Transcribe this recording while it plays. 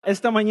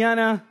Esta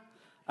mañana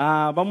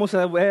vamos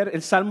a ver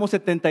el Salmo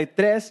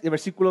 73, el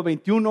versículo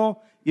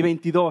 21 y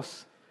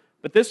 22.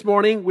 But this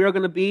morning we are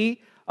going to be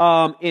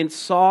in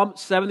Psalm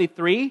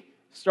 73,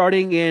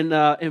 starting in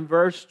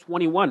verse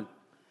 21.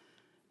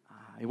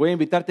 Y voy a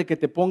invitarte que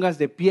te pongas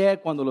de pie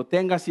cuando lo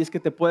tengas, si es que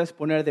te puedes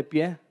poner de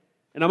pie.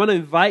 And I'm going to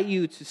invite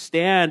you to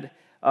stand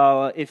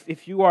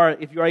if you are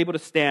able to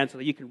stand so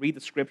that you can read the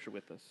scripture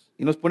with us.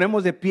 Y nos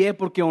ponemos de pie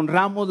porque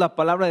honramos la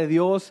palabra de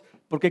Dios,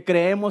 porque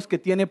creemos que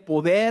tiene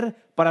poder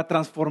para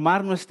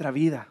transformar nuestra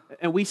vida.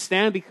 And we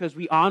stand because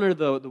we honor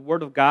the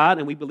word of God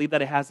and we believe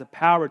that it has the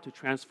power to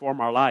transform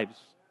our lives.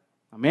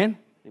 Amén.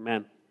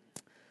 Amen.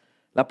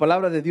 La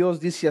palabra de Dios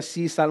dice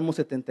así, Salmo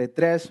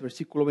 73,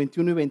 versículo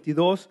 21 y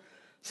 22.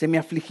 Se me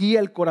afligía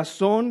el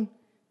corazón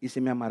y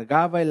se me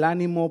amargaba el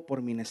ánimo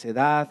por mi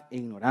necedad e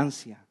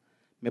ignorancia.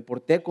 Me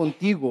porté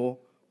contigo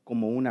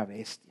como una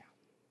bestia.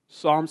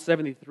 Psalm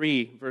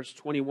 73, verse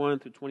 21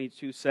 through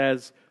 22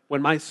 says,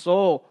 when my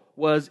soul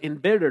was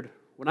embittered,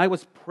 when I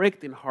was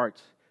pricked in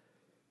heart,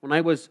 when I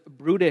was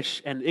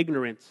brutish and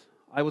ignorant,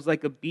 I was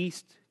like a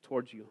beast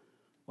towards you.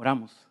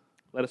 Oramos.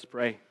 Let us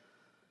pray.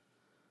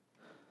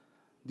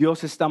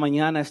 Dios, esta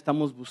mañana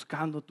estamos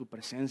buscando tu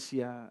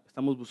presencia,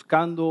 estamos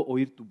buscando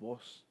oír tu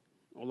voz.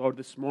 Oh Lord,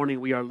 this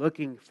morning we are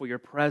looking for your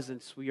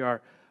presence. We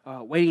are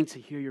waiting to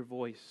hear your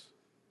voice.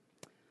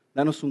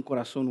 Danos un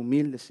corazón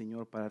humilde,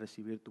 Señor, para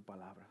recibir tu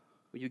palabra.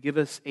 Will you give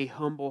us a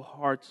humble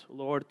heart,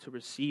 Lord, to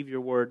receive your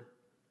word,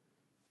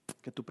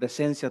 Que tu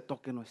presencia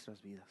toque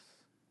nuestras vidas.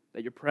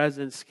 that your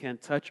presence can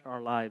touch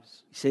our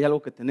lives. Y si hay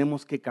algo que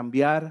tenemos que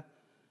cambiar,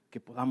 que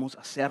podamos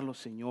hacerlo,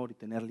 Señor, y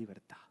tener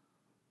libertad.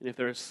 And if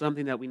there is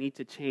something that we need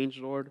to change,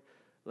 Lord,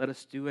 let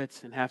us do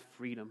it and have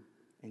freedom.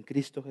 En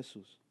Cristo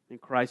Jesús. In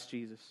Christ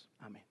Jesus.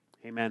 Amén.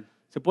 Amen.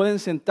 ¿Se pueden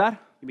sentar?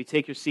 You may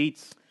take your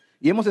seats.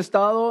 Y hemos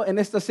estado en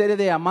esta serie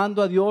de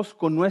amando a Dios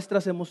con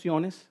nuestras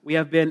emociones. We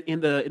have been in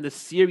the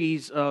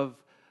series of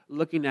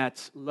looking at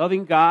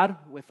loving God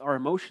with our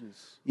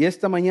emotions. Y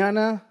esta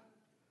mañana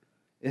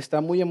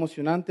está muy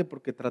emocionante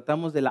porque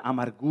tratamos de la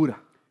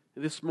amargura.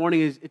 This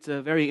morning it's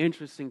a very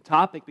interesting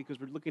topic because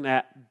we're looking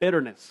at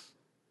bitterness.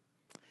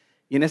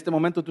 Y en este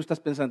momento tú estás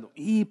pensando,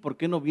 ¿y por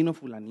qué no vino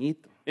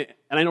fulanito?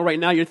 And I know right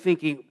now you're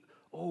thinking,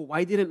 oh,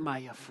 why didn't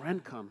my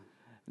friend come?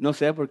 No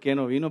sé por qué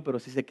no vino, pero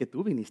sí sé que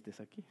tú viniste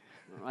aquí.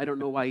 I don't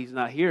know why he's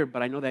not here,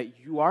 but I know that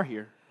you are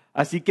here.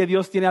 Así que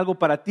Dios tiene algo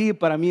para ti y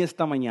para mí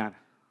esta mañana.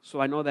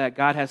 So I know that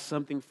God has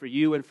something for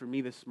you and for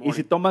me this Y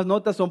si morning. tomas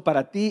notas son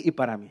para ti y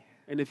para mí.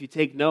 And if you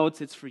take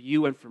notes, it's for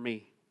you and for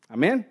me.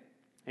 Amén.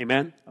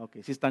 Amen? Ok,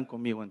 sí están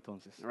conmigo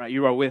entonces. All right,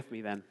 you are with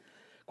me then.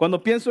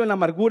 Cuando pienso en la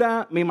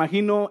amargura, me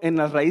imagino en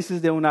las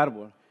raíces de un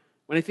árbol.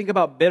 When I think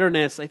about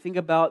bitterness, I think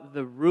about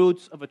the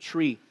roots of a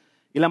tree.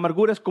 Y la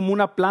amargura es como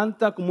una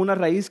planta, como una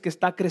raíz que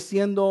está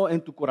creciendo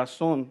en tu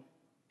corazón.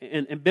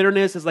 And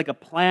bitterness is like a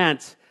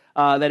plant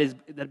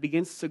that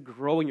begins to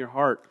grow in your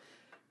heart.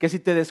 Que si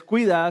te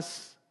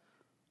descuidas,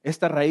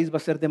 esta raíz va a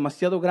ser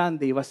demasiado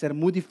grande y va a ser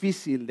muy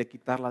difícil de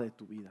quitarla de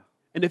tu vida.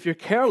 And if you're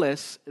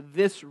careless,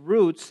 this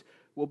roots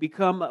will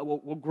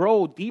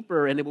grow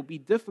deeper and it will be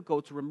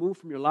difficult to remove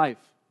from your life.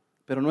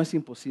 Pero no es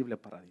imposible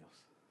para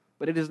Dios.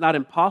 But it is not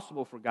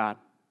impossible for God.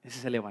 Ese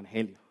es el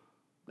evangelio.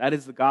 That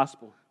is the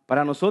gospel.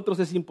 Para nosotros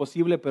es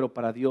imposible, pero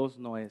para Dios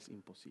no es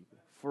imposible.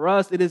 For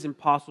us, it is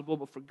impossible,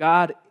 but for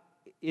God,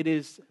 it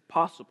is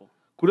possible.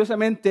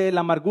 Curiosamente, la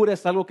amargura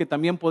es algo que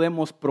también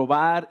podemos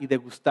probar y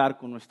degustar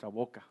con nuestra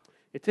boca.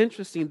 It's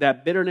interesting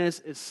that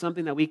bitterness is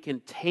something that we can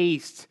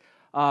taste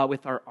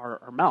with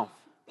our mouth.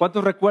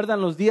 ¿Cuántos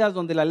recuerdan los días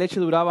donde la leche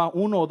duraba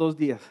 1 o 2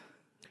 días?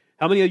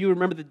 How many of you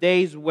remember the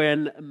days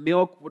when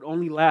milk would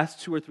only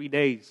last 2 or 3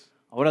 days?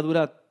 Ahora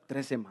dura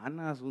 3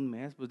 semanas, 1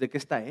 mes. Pues ¿de qué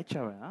está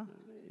hecha, verdad?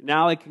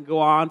 Now it can go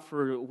on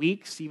for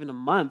weeks, even a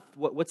month.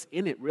 What's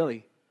in it,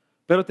 really?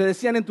 Pero te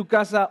decían en tu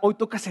casa, hoy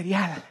toca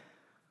cereal.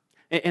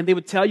 And they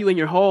would tell you in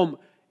your home,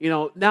 you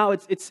know, now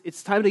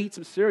it's time to eat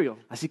some cereal.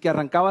 Así que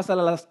arrancabas a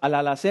la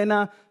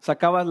alacena,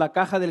 sacabas la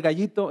caja del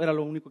gallito, era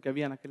lo único que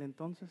había en aquel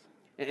entonces.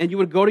 And you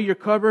would go to your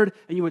cupboard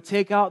and you would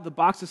take out the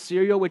box of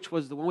cereal, which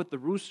was the one with the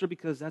rooster,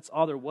 because that's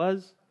all there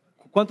was.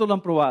 ¿Cuántos lo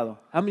han probado?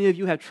 How many of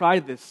you have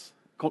tried this?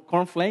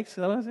 Cornflakes,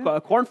 ¿sabes?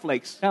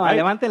 Cornflakes, right?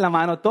 Levanten la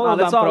mano, todos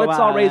lo han probado. Let's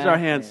all raise our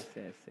hands.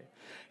 Sí, sí, sí.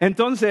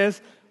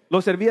 Entonces,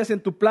 lo servías en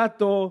tu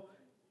plato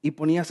y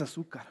ponías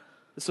azúcar.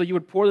 So you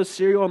would pour the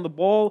cereal on the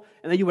bowl,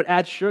 and then you would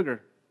add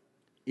sugar.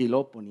 Y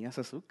luego ponías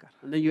azúcar.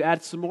 And then you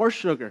add some more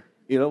sugar.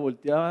 Y luego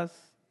volteabas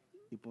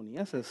y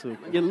ponías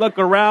azúcar. You look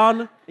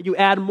around, and you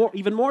add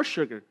even more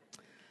sugar.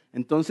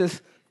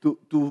 Entonces,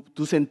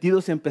 tus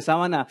sentidos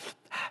empezaban a,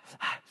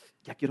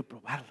 ya quiero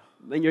probarlo.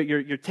 Then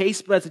your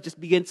taste buds just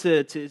begin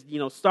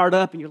to start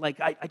up, and you're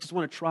like, I just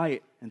want to try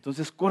it.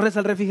 Entonces corres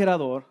al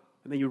refrigerador,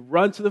 And then you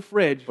run to the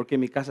fridge, porque en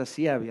mi casa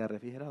sí había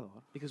refrigerador.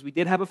 because we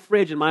did have a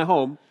fridge in my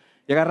home.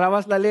 Y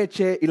agarrabas la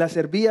leche y la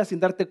servías sin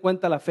darte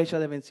cuenta la fecha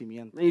de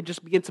vencimiento. And you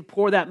just begin to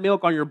pour that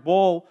milk on your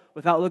bowl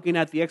without looking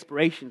at the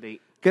expiration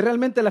date. Que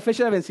realmente la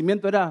fecha de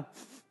vencimiento era,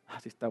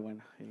 sí está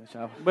buena. Y la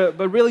echaba. But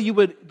really,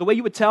 the way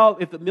you would tell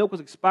if the milk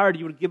was expired,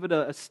 you would give it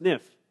a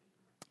sniff.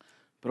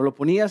 Pero lo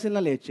ponías en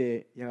la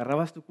leche y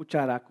agarrabas tu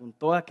cuchara con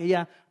toda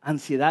aquella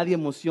ansiedad y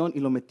emoción y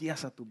lo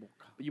metías a tu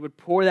boca. But you would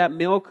pour that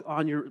milk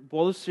on your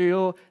bowl of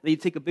cereal, then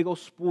you'd take a big old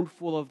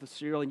spoonful of the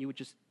cereal and you would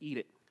just eat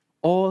it.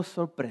 Oh,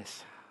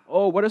 sorpresa.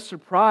 Oh, what a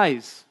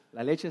surprise.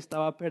 La leche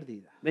estaba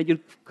perdida. Then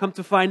you'd come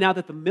to find out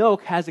that the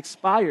milk has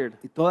expired.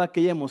 Y toda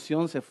aquella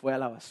emoción se fue a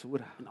la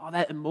basura. And all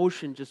that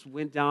emotion just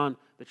went down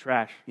the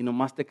trash. Y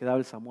nomás te quedaba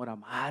el sabor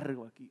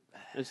amargo aquí.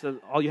 And so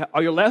all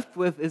you're left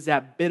with is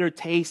that bitter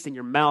taste in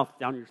your mouth,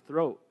 down your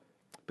throat.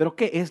 Pero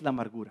 ¿qué es la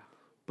amargura?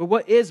 But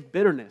what is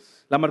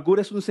bitterness? La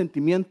amargura es un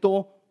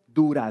sentimiento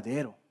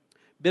duradero.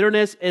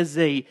 Bitterness is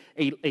a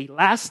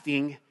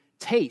lasting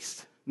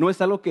taste. No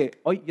es algo que,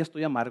 hoy ya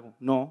estoy amargo.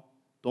 No,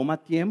 toma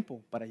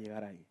tiempo para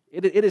llegar ahí.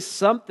 It is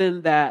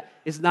something that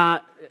is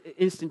not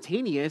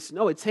instantaneous.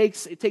 No, it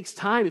takes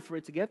time for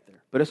it to get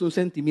there. Pero es un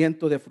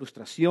sentimiento de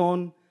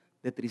frustración,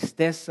 de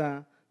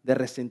tristeza, de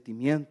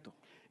resentimiento.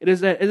 It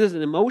is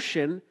an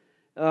emotion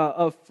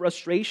of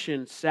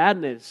frustration,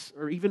 sadness,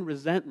 or even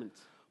resentment.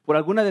 Por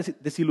alguna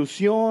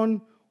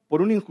desilusión,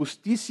 por una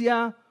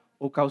injusticia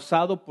o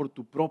causado por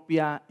tu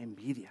propia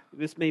envidia.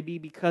 This may be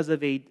because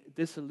of a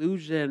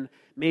disillusion.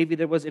 Maybe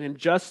there was an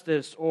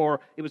injustice,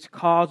 or it was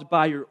caused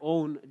by your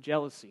own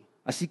jealousy.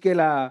 Así que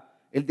la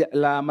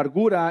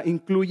amargura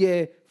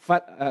incluye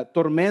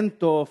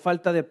tormento,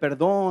 falta de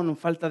perdón,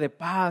 falta de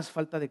paz,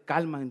 falta de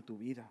calma en tu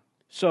vida.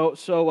 So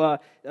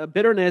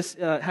bitterness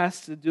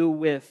has to do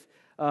with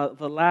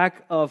the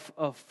lack of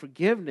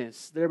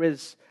forgiveness. There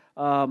is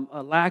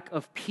a lack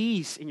of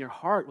peace in your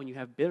heart when you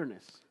have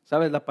bitterness.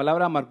 Sabes, la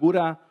palabra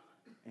amargura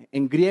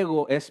en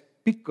griego es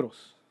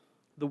pikros.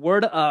 The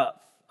word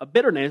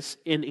bitterness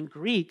in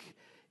Greek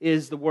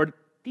is the word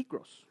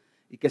pikros,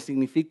 Y que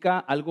significa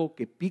algo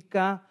que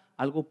pica,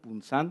 algo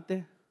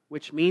punzante,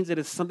 which means it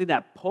is something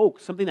that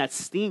pokes, something that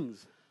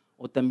stings,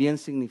 o también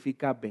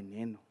significa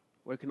veneno.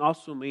 or it can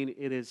also mean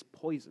it is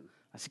poison.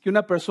 Así que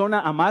una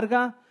persona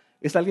amarga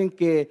es alguien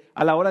que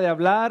a la hora de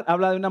hablar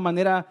habla de una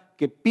manera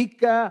que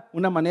pica,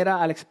 una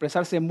manera al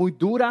expresarse muy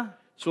dura.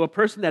 So a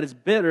person that is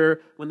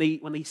bitter, when they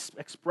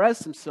express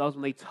themselves,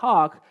 when they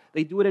talk,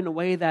 they do it in a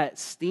way that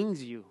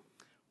stings you.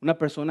 Una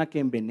persona que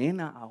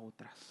envenena a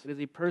otras. It is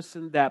a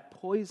person that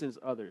poisons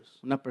others.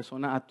 Una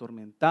persona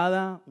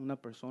atormentada, una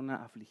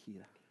persona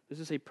afligida. This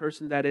is a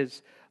person that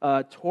is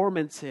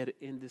tormented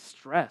in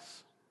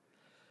distress.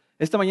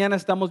 Esta mañana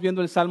estamos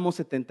viendo el Salmo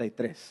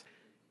 73.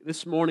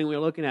 This morning we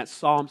are looking at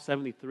Psalm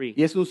 73.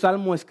 Y es un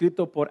salmo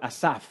escrito por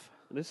Asaf.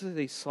 This is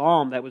a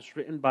psalm that was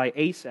written by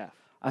Asaph.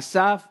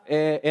 Asaf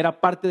era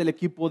parte del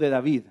equipo de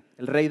David,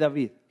 el rey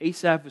David.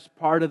 Asaph is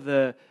part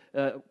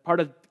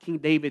of King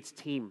David's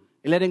team.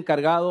 Él era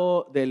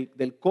encargado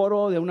del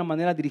coro, de una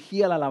manera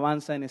dirigía la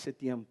alabanza en ese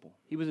tiempo.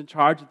 He was in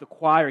charge of the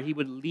choir. He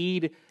would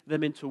lead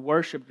them into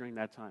worship during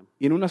that time.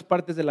 Y en unas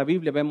partes de la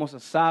Biblia vemos a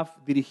Asaf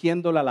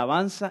dirigiendo la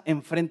alabanza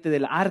enfrente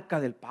del arca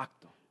del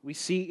pacto. We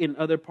see in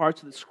other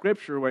parts of the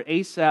scripture where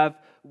Asaph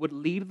would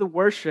lead the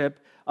worship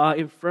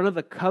in front of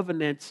the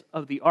covenant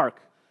of the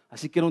ark.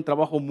 Así que era un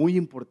trabajo muy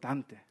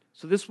importante.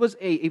 So this was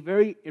a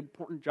very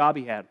important job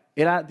he had.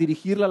 Era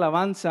dirigir la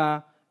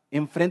alabanza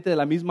enfrente de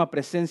la misma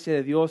presencia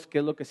de Dios, que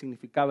es lo que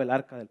significaba el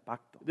arca del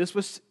pacto.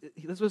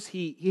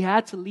 He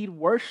had to lead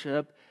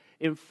worship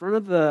in front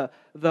of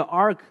the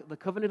ark, the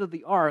covenant of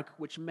the ark,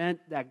 which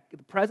meant that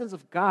the presence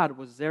of God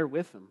was there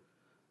with him.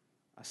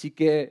 Así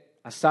que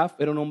Asaf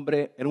era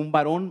un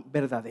varón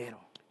verdadero,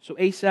 So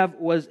Asaph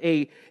was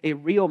a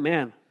real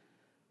man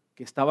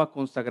que estaba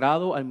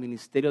consagrado al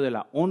ministerio de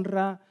la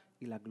honra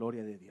y la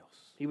gloria de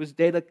Dios. He was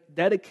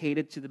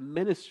dedicated to the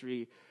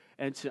ministry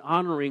and to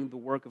honoring the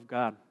work of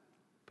God.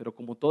 Pero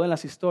como todas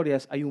las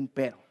historias, hay un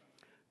pero.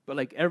 But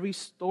like every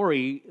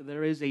story,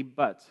 there is a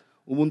but.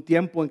 Hubo un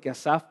tiempo en que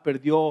Asaf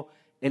perdió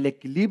el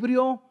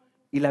equilibrio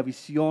y la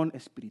visión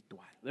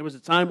espiritual. There was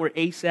a time where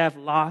Asaph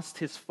lost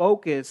his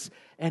focus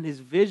and his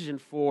vision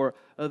for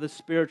the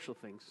spiritual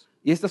things.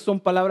 Y estas son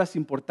palabras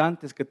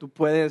importantes que tú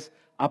puedes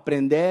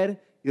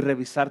aprender y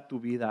revisar tu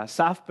vida.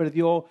 Asaf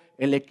perdió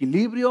el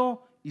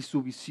equilibrio y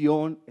su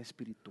visión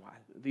espiritual.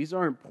 These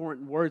are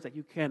important words that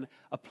you can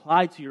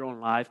apply to your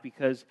own life,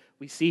 because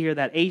we see here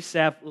that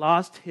Asaph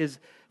lost his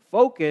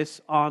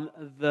focus on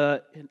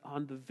the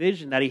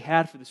vision that he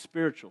had for the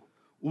spiritual.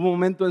 Hubo un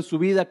momento en su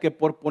vida que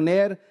por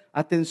poner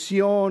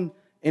atención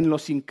en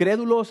los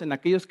incrédulos, en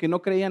aquellos que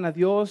no creían a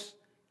Dios,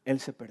 él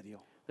se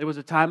perdió. There was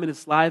a time in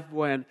his life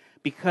when,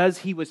 because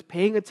he was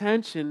paying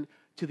attention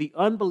to the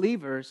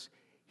unbelievers,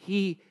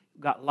 he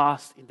got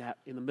lost in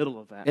the middle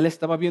of that. Él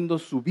estaba viendo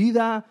su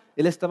vida,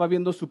 él estaba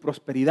viendo su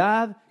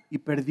prosperidad y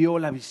perdió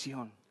la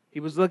visión. He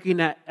was looking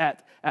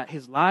at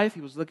his life,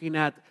 he was looking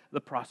at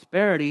the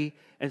prosperity,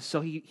 and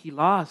so he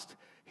lost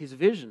his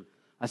vision.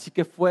 Así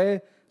que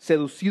fue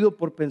seducido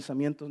por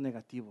pensamientos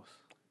negativos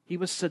He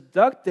was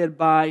seduced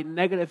by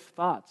negative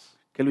thoughts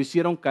que lo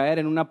hicieron caer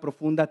en una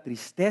profunda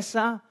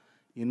tristeza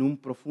y en un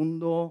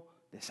profundo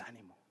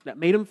desánimo. that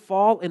made him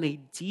fall in a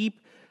deep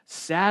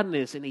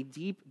sadness and a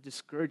deep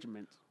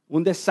discouragement.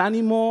 Un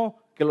desánimo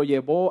que lo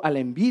llevó a la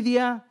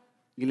envidia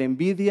y la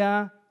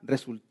envidia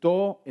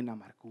resultó en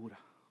amargura.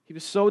 He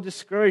was so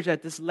discouraged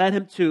that this led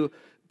him to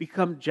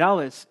become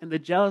jealous, and the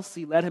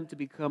jealousy led him to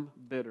become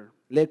bitter.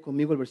 Lee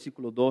conmigo el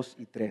versículo 2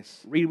 y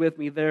 3. Read with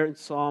me there in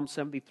Psalm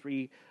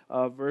 73,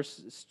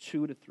 verses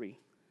 2 to 3.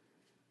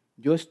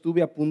 Yo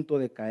estuve a punto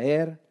de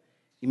caer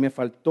y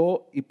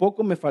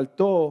poco me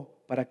faltó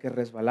para que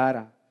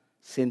resbalara.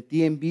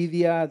 Sentí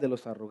envidia de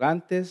los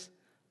arrogantes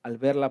al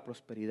ver la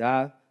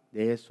prosperidad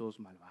de esos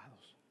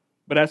malvados.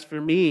 But as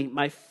for me,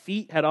 my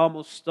feet had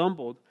almost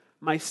stumbled,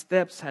 my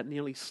steps had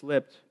nearly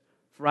slipped,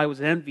 for I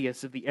was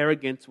envious of the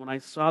arrogant when I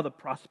saw the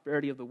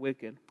prosperity of the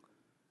wicked.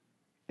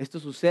 Esto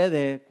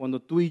sucede cuando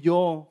tú y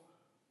yo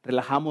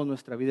relajamos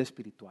nuestra vida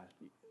espiritual.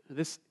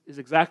 This is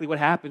exactly what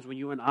happens when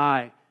you and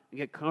I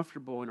get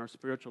comfortable in our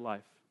spiritual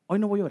life. Hoy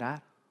no voy a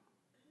orar.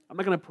 I'm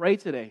not going to pray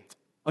today.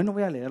 Hoy no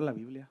voy a leer la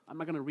Biblia. I'm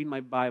not going to read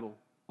my Bible.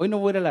 Hoy no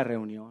voy a ir a la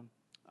reunión.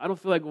 I don't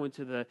feel like going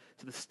to the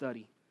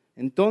study.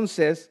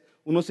 Entonces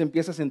uno se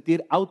empieza a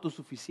sentir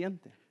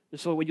autosuficiente And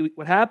so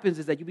what happens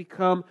is that you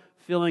become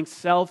feeling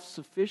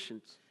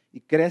self-sufficient. y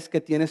crees que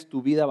tienes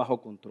tu vida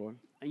bajo control.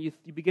 And you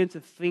begin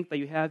to think that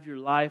you have your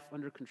life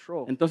under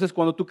control. Entonces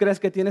cuando tú crees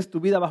que tienes tu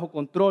vida bajo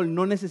control,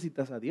 no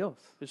necesitas a Dios.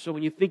 And so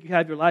when you think you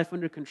have your life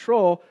under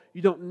control,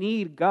 you don't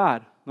need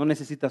God. No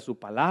necesitas su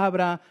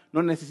palabra,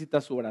 no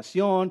necesitas su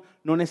oración,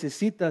 no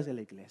necesitas de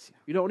la iglesia.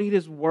 You don't need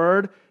His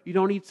Word. You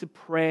don't need to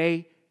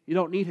pray. You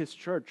don't need His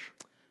church.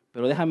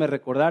 Pero déjame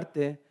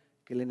recordarte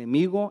que el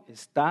enemigo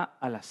está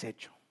al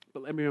acecho.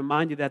 But let me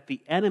remind you that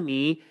the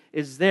enemy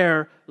is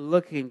there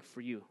looking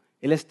for you.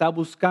 Él está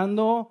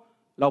buscando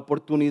la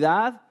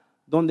oportunidad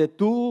donde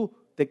tú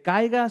te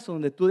caigas,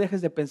 donde tú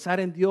dejes de pensar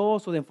en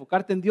Dios o de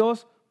enfocarte en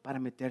Dios para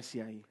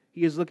meterse ahí.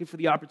 He is looking for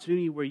the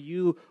opportunity where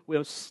you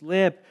will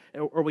slip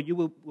or where you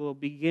will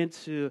begin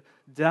to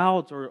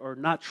doubt or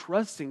not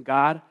trust in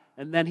God,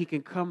 and then He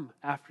can come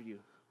after you.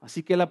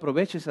 Así que él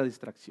aprovecha esa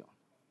distracción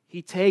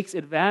He takes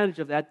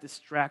advantage of that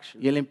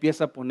distraction. y él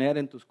empieza a poner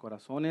en tus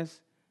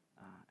corazones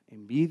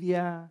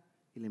envidia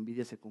y la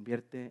envidia se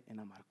convierte en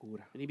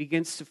amargura. And He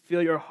begins to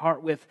fill your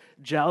heart with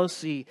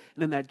jealousy,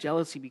 and then that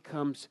jealousy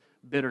becomes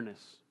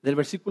bitterness. Del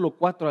versículo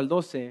 4 al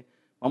 12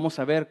 vamos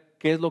a ver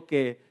qué es lo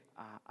que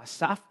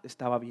Asaf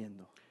estaba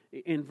viendo.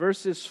 In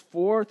verses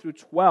 4 through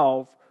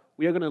 12,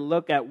 we are going to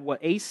look at what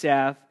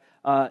Asaph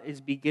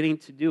is beginning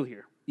to do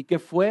here. ¿Y qué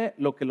fue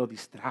lo que lo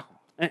distrajo?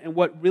 And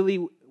what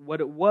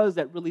it was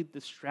that really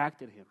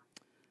distracted him.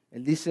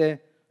 Él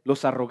dice,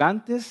 los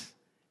arrogantes,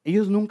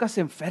 ellos nunca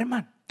se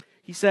enferman.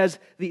 He says,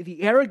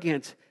 the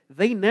arrogant,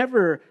 they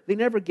never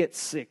get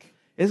sick.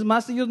 Es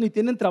más, ellos ni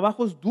tienen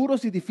trabajos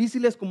duros y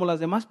difíciles como las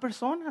demás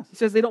personas. He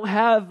says they don't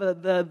have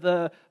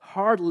the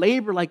hard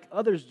labor like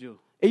others do.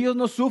 Ellos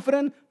no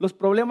sufren los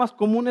problemas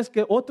comunes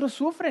que otros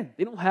sufren.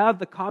 They don't have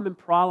the common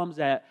problems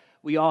that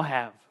we all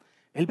have.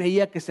 Él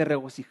veía que se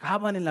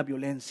regocijaban en la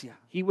violencia.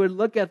 He would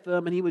look at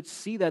them and he would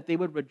see that they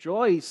would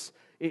rejoice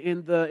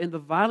in the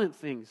violent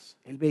things.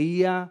 Él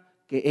veía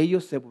que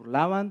ellos se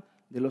burlaban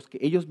de los que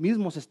ellos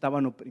mismos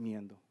estaban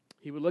oprimiendo.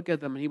 He would look at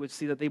them and he would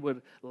see that they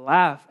would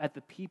laugh at the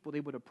people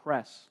they would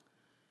oppress.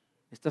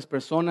 Estas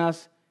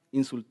personas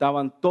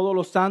insultaban todo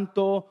lo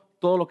santo,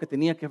 todo lo que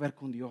tenía que ver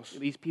con Dios.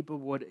 These people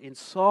would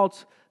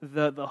insult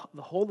the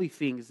holy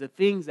things, the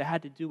things that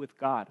had to do with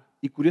God.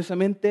 Y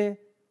curiosamente,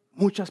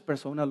 muchas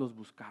personas los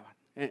buscaban.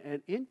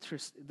 And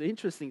the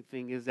interesting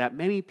thing is that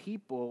many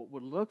people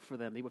would look for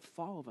them, they would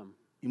follow them.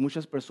 Y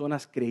muchas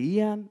personas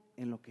creían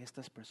en lo que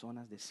estas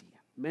personas decían.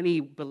 Many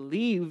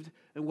believed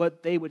in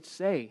what they would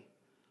say.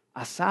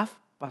 Asaf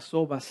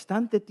pasó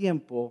bastante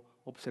tiempo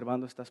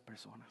observando a estas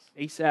personas.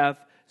 Asaph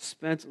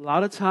spent a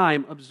lot of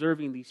time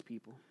observing these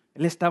people.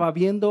 Él estaba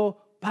viendo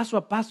paso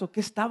a paso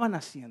qué estaban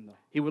haciendo.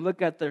 He would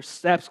look at their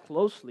steps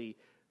closely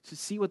to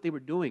see what they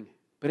were doing.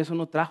 Pero eso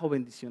no trajo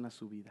bendición a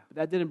su vida. But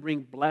that didn't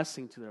bring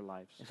blessing to their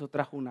lives. Eso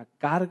trajo una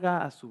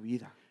carga a su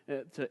vida.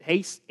 To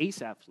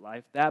Asaph's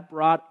life, that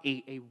brought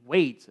a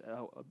weight,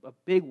 a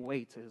big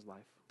weight to his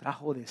life.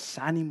 Trajo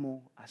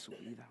desánimo a su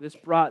vida. This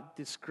brought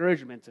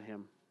discouragement to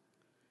him.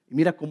 Y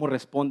mira cómo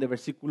responde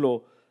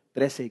versículo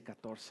 13 y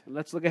 14. And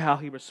let's look at how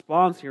he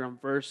responds here on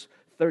verse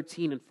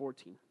 13 and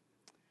 14.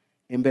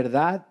 En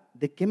verdad,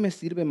 ¿de qué me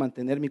sirve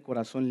mantener mi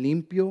corazón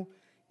limpio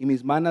y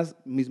mis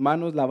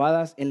manos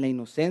lavadas en la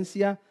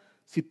inocencia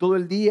si todo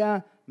el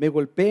día me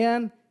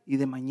golpean y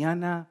de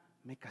mañana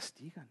me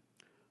castigan?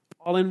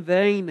 All in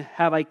vain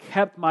have I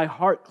kept my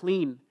heart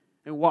clean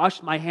and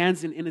washed my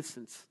hands in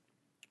innocence.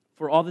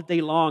 For all the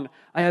day long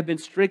I have been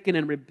stricken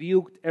and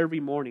rebuked every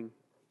morning.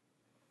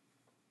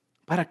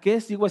 ¿Para qué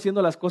sigo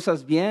haciendo las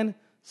cosas bien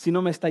si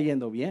no me está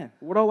yendo bien?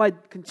 What do I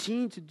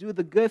continue to do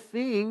the good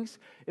things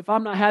if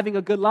I'm not having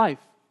a good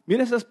life?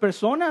 Mira, esas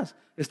personas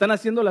están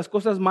haciendo las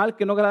cosas mal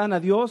que no agradan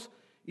a Dios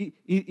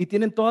y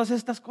tienen todas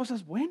estas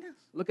cosas buenas.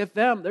 Look at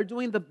them. They're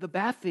doing the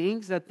bad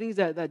things that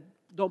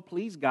don't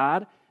please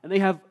God, and they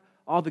have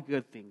all the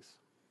good things.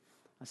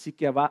 Así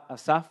que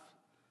Asaf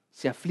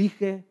se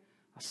aflige,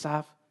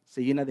 Asaf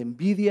se llena de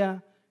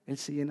envidia, él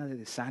se llena de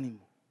desánimo.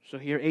 So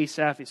here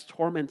Asaph is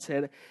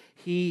tormented.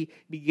 He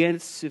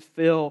begins to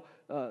feel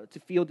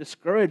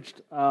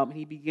discouraged.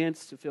 He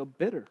begins to feel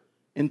bitter.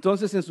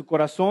 Entonces en su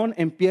corazón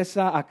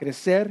empieza a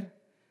crecer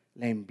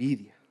la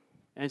envidia.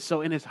 And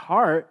so in his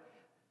heart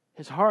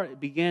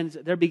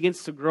there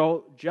begins to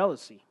grow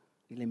jealousy.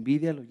 Y la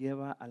envidia lo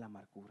lleva a la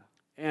amargura.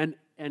 And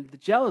the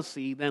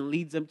jealousy then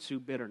leads him to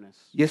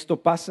bitterness. Y esto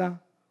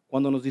pasa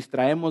cuando nos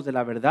distraemos de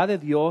la verdad de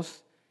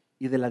Dios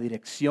y de la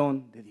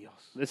dirección de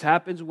Dios. This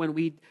happens when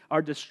we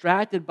are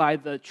distracted by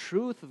the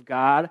truth of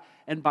God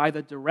and by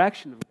the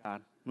direction of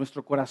God.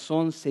 Nuestro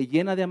corazón se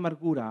llena de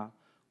amargura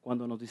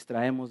cuando nos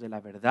distraemos de la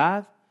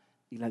verdad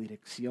y la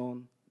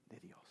dirección de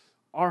Dios.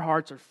 Our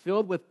hearts are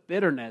filled with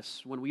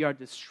bitterness when we are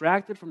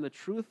distracted from the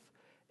truth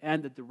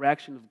and the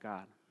direction of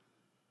God.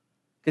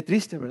 Qué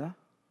triste, ¿verdad?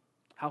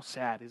 How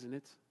sad, isn't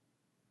it?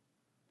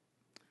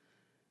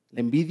 La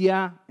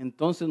envidia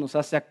entonces nos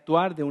hace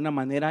actuar de una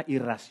manera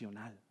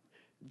irracional.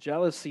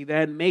 Jealousy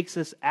then makes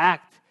us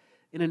act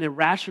in an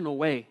irrational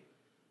way.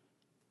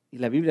 Y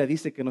la Biblia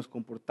dice que nos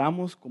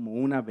comportamos como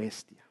una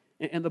bestia.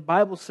 And the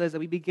Bible says that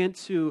we begin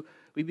to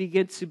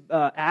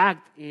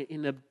act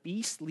in a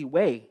beastly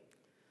way.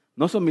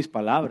 No son mis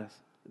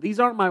palabras, These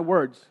aren't my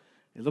words.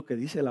 es lo que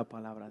dice la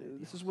palabra de Dios.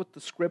 This is what the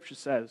scripture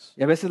says.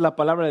 Y a veces la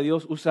palabra de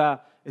Dios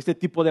usa este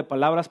tipo de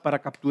palabras para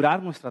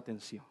capturar nuestra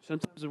atención.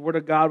 Sometimes the word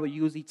of God will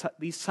use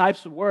these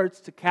types of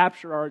words to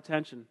capture our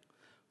attention.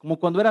 Como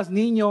cuando eras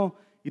niño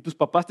y tus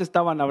papás te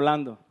estaban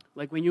hablando.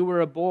 Like when you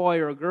were a boy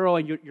or a girl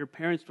and your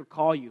parents would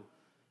call you.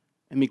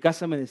 En mi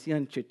casa me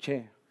decían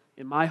cheche.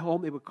 In my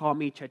home, they would call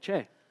me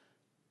Cheche.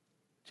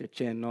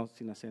 Cheche, no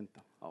sin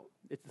acento. Oh,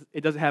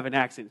 it doesn't have an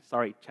accent.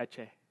 Sorry,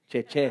 Cheche.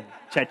 Cheche.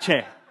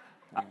 Cheche.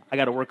 I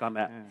got to work on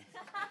that.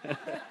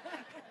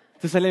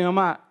 Entonces sale mi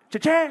mamá,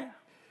 cheche,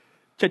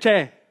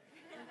 Cheche.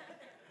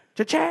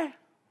 cheche,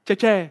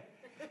 Cheche.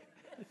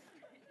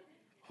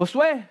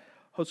 Josué.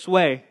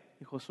 Josué.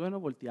 Y Josué no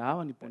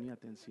volteaba ni ponía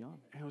atención.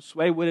 And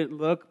Josué wouldn't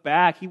look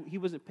back. He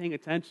wasn't paying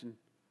attention.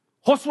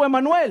 Josué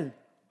Manuel.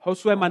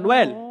 Josué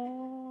Manuel.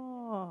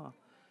 Oh,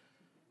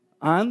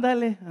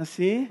 ándale,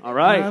 así. All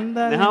right.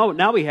 Ándale.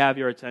 Now we have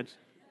your attention.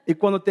 Y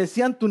cuando te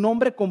decían tu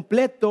nombre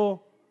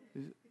completo,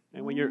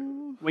 And when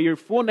your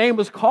full name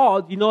was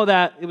called, you know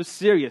that it was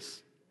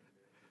serious.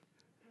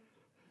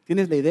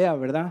 tienes la idea,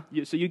 ¿verdad?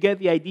 So you get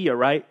the idea,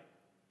 right?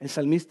 El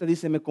salmista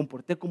dice, me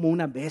comporté como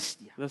una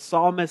bestia. The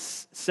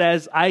psalmist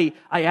says, I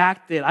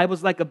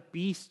was like a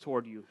beast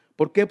toward you.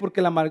 ¿Por qué?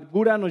 Porque la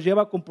amargura nos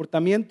lleva a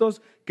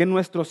comportamientos que en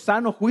nuestro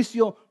sano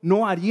juicio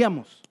no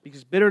haríamos.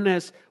 Because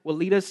bitterness will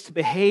lead us to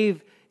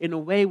behave in a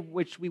way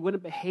which we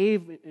wouldn't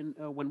behave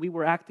when we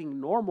were acting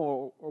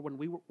normal or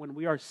when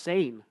we are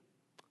sane.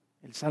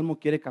 El salmo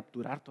quiere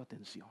capturar tu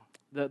atención.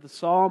 The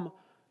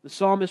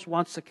psalmist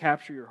wants to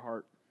capture your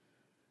heart.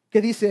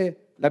 ¿Qué dice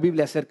la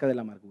Biblia acerca de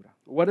la amargura?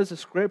 What does the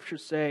scripture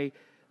say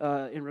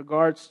in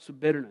regards to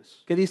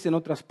bitterness? ¿Qué dice en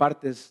otras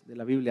partes de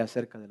la Biblia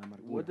acerca de la What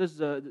amargura? does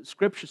the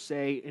scripture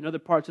say in other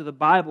parts of the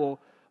Bible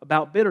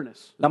about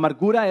bitterness? La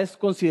amargura es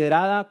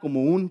considerada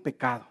como un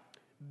pecado.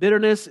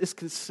 Bitterness is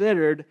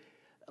considered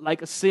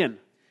like a sin.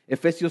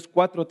 Efesios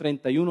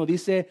 4:31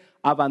 dice,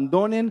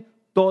 abandonen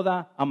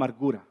toda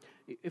amargura.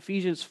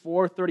 Ephesians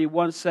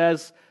 4:31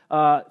 says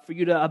for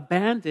you to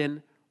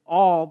abandon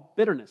all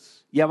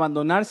bitterness. Y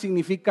abandonar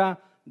significa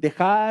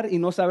dejar y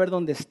no saber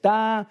dónde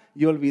está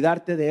y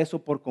olvidarte de eso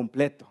por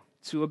completo.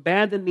 To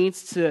abandon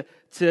means to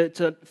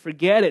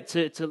forget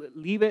it, to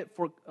leave it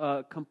for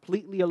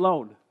completely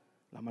alone.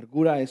 La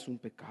amargura es un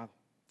pecado.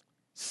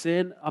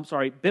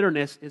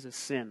 Bitterness is a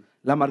sin.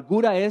 La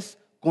amargura es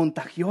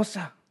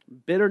contagiosa.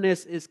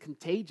 Bitterness is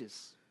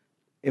contagious.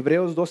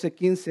 Hebreos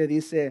 12:15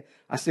 dice,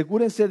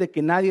 asegúrense de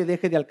que nadie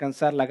deje de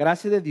alcanzar la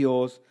gracia de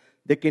Dios,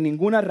 de que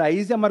ninguna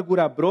raíz de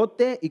amargura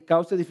brote y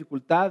cause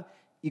dificultad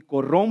y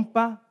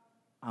corrompa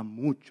a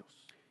muchos.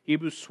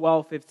 Hebrews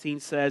 12:15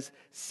 says,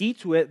 "See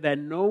to it that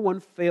no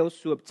one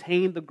fails to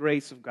obtain the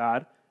grace of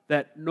God,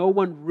 that no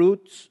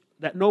root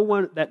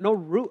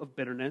of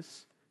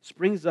bitterness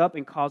springs up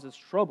and causes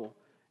trouble,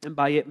 and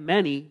by it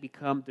many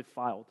become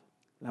defiled."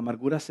 La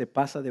amargura se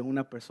pasa de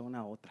una persona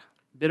a otra.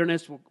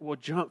 Bitterness will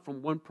jump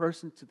from one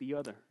person to the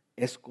other.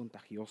 Es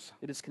contagiosa.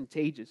 It is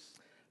contagious.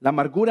 La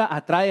amargura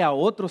atrae a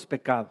otros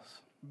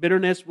pecados.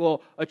 Bitterness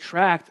will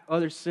attract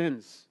other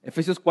sins.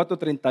 Efesios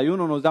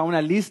 4:31 nos da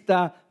una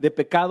lista de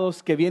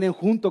pecados que vienen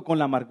junto con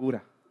la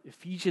amargura.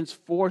 Ephesians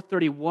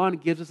 4:31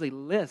 gives us a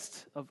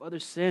list of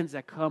other sins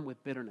that come with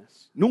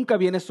bitterness. Nunca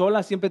viene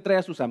sola, siempre trae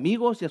a sus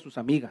amigos y a sus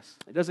amigas.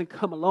 It doesn't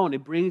come alone,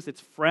 it brings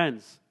its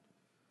friends.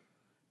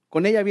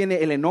 Con ella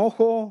viene el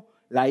enojo,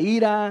 la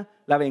ira,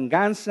 la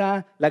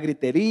venganza, la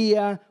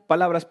gritería,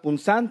 palabras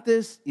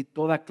punzantes y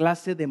toda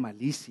clase de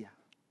malicia.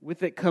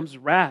 With it comes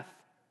wrath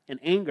and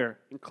anger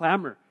and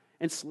clamor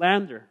and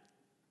slander.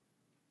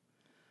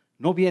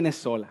 No viene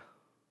sola,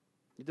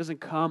 It doesn't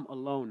come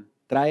alone.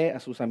 trae a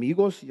sus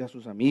amigos y a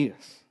sus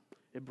amigas.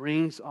 It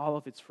brings all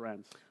of its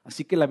friends.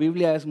 Así que la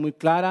Biblia es muy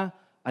clara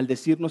al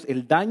decirnos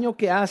el daño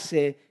que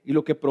hace y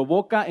lo que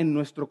provoca en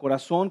nuestro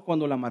corazón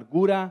cuando la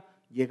amargura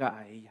llega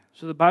a ella.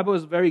 So the Bible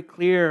is very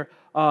clear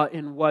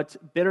in what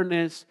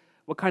bitterness,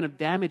 what kind of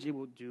damage it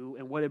will do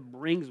and what it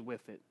brings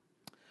with it.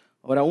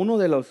 Ahora, uno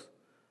de los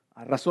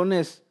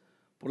razones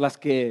por las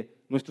que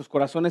nuestros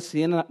corazones se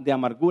llenan de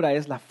amargura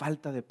es la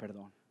falta de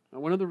perdón.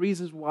 And one of the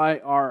reasons why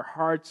our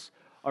hearts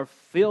are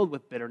filled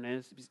with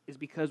bitterness is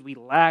because we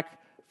lack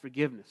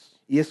forgiveness.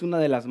 Y es una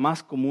de las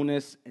más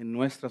comunes en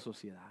nuestra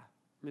sociedad.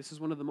 This is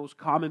one of the most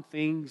common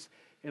things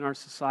in our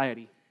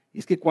society. Y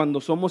es que cuando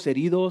somos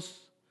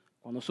heridos,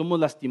 cuando somos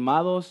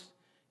lastimados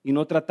y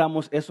no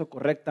tratamos eso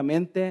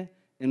correctamente,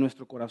 en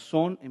nuestro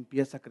corazón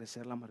empieza a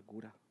crecer la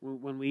amargura.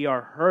 When we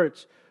are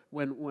hurt,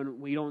 when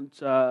we don't,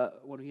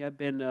 when we have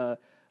been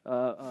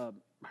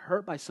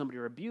hurt by somebody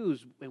or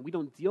abused, and we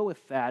don't deal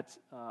with that,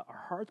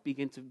 our hearts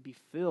begin to be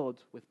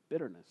filled with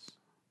bitterness.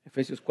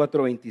 Efesios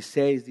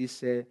 4:26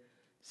 dice,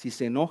 si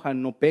se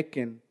enojan, no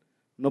pequen,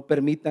 no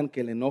permitan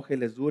que el enoje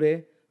les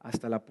dure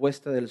hasta la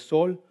puesta del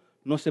sol,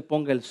 no se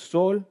ponga el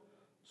sol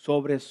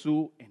sobre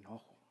su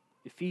enojo.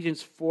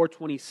 Ephesians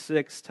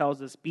 4:26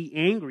 tells us, "Be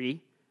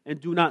angry and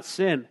do not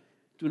sin.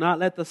 Do not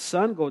let the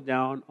sun go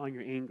down on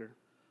your anger."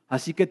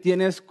 Así que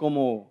tienes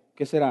como,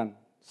 ¿qué serán?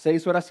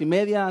 6 horas y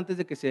media antes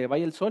de que se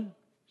vaya el sol.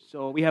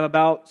 So we have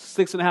about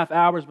 6.5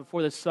 hours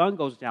before the sun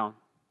goes down.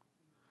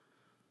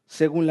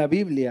 Según la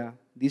Biblia,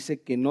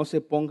 dice que no se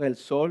ponga el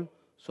sol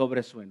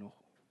sobre su enojo.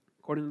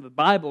 According to the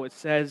Bible, it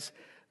says,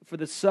 "For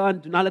the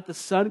sun, do not let the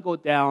sun go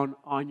down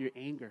on your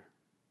anger."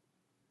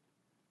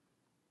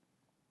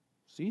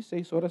 Sí,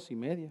 6 horas y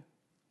media.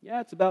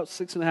 Yeah, it's about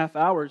 6.5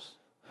 hours.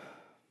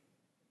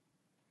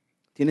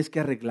 Tienes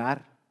que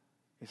arreglar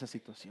esa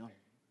situación,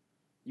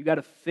 You got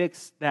to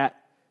fix that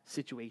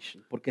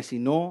situation. porque si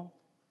no,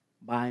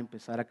 va a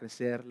empezar a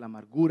crecer la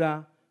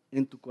amargura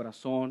en tu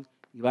corazón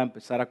y va a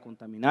empezar a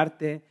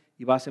contaminarte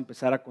y vas a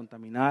empezar a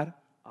contaminar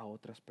a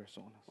otras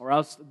personas. Or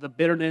else the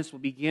bitterness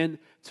will begin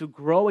to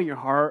grow in your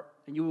heart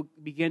and you will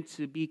begin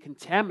to be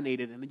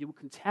contaminated and then you will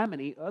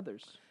contaminate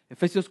others.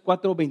 Efesios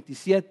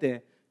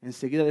 4:27,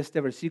 enseguida de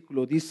este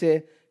versículo,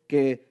 dice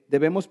que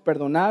debemos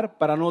perdonar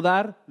para no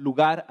dar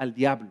lugar al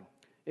diablo.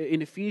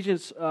 In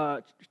Ephesians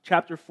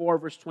chapter 4,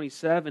 verse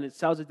 27, it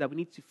tells us that we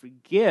need to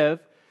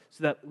forgive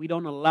so that we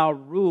don't allow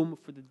room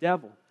for the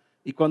devil.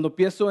 Y cuando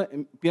pienso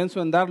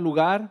en dar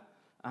lugar,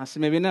 se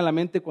me viene a la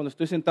mente cuando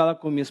estoy sentada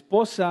con mi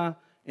esposa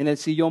en el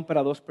sillón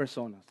para 2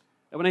 personas.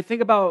 And when I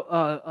think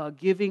about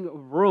giving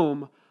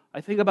room,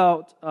 I think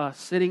about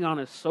sitting on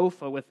a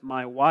sofa with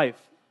my wife.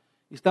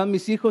 Y están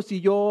mis hijos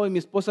y yo y mi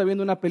esposa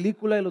viendo una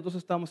película y los dos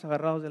estamos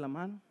agarrados de la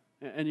mano.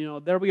 And you know,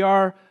 there we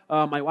are,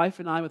 my wife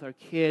and I with our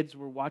kids,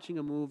 we're watching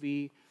a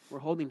movie, we're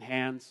holding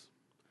hands.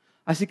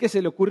 Así que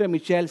se le ocurre a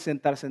Michelle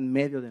sentarse en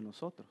medio de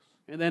nosotros.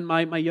 And then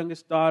my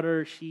youngest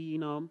daughter, she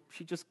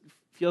just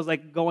feels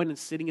like going and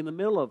sitting in the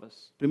middle of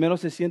us. Primero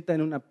se sienta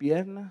en una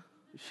pierna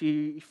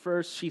She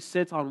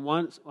sits on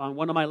one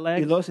of my y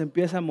legs, luego se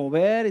empieza a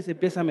mover y se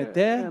empieza a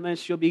meter. and then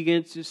she'll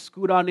begin to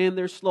scoot on in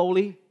there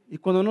slowly. Y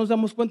cuando nos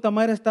damos cuenta,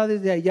 Mayra está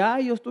desde allá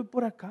y yo estoy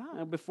por acá.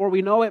 And before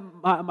we know it,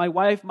 my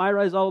wife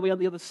Myra is all the way on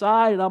the other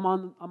side, and I'm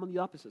on the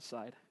opposite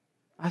side.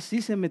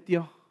 Así se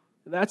metió.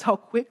 That's how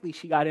quickly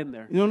she got in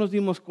there. Y no nos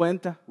dimos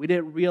cuenta. We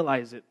didn't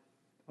realize it.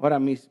 Ahora,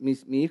 mi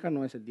hija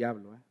no es el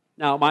diablo.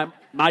 Now,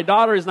 my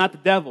daughter is not the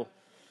devil.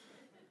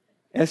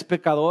 Es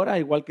pecadora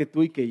igual que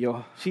tú y que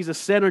yo. She's a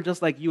sinner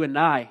just like you and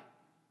I.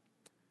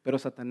 Pero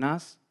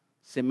Satanás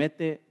se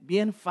mete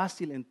bien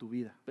fácil en tu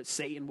vida. But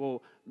Satan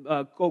will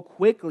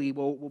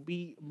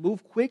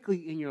move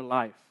quickly in your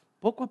life,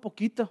 Poco a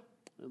poquito.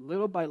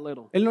 little by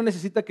little. Él no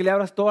necesita que le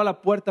abras toda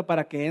la puerta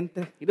para que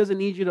entre. He doesn't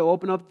need you to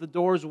open up the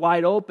doors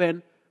wide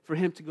open for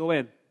him to go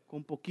in.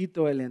 Con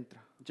poquito Él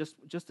entra.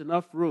 Just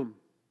enough room.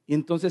 Y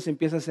entonces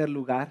empieza a hacer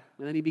lugar.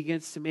 And then he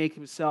begins to make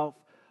himself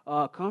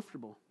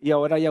comfortable. Y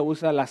ahora ya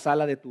usa la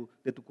sala de tu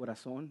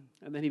corazón.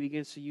 And then he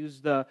begins to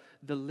use the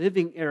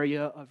living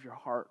area of your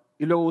heart.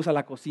 Y luego usa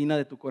la cocina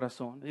de tu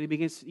corazón. And then he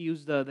begins to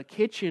use the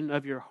kitchen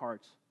of your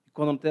heart. Y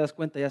cuando te das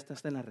cuenta ya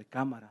estás en la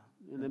recámara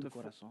And de then tu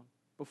corazón.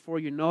 before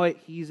you know it,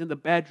 he's in the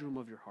bedroom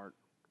of your heart.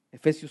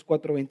 Efesios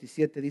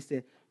 4:27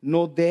 dice,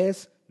 no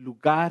des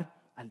lugar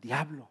al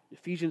diablo.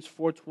 Ephesians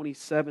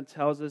 4:27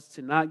 tells us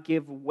to not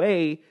give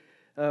way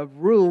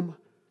room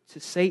to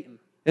Satan.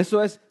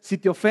 Eso es, si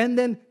te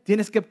ofenden,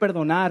 tienes que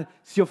perdonar.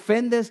 Si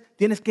ofendes,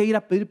 tienes que ir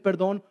a pedir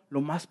perdón lo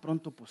más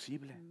pronto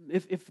posible.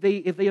 If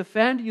they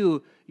offend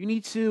you, you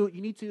need to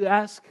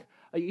ask.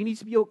 You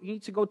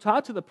need to go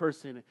talk to the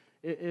person.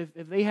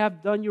 If they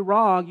have done you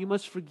wrong, you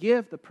must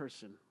forgive the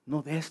person.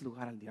 No des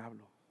lugar al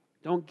diablo.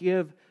 Don't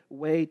give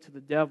way to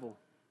the devil.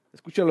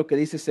 Escucha lo que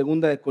dice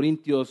 2 de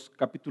Corintios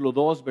capítulo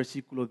 2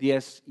 versículo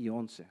 10 y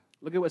 11.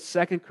 Look at what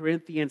 2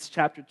 Corinthians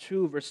chapter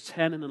 2 verse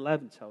 10 and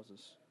 11 tells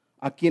us.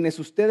 A quienes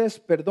ustedes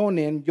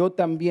perdonen, yo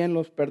también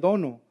los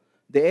perdono.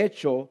 De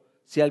hecho,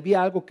 si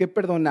había algo que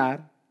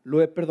perdonar,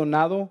 lo he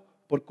perdonado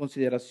por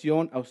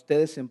consideración a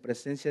ustedes en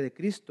presencia de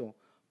Cristo,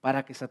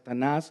 para que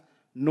Satanás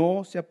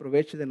no se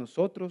aproveche de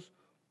nosotros,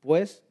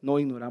 pues no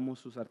ignoramos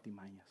sus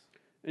artimañas.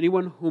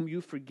 Anyone whom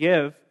you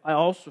forgive, I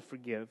also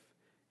forgive.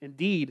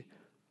 Indeed,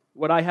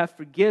 what I have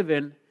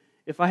forgiven,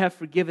 if I have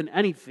forgiven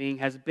anything,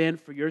 has been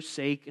for your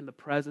sake in the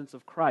presence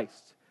of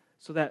Christ,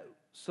 so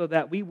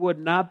that we would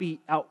not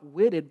be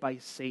outwitted by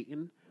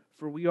Satan,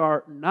 for we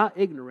are not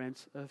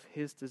ignorant of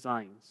his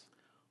designs.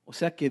 O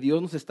sea que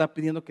Dios nos está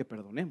pidiendo que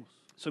perdonemos.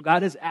 So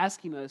God is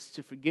asking us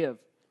to forgive.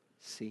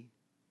 Sí.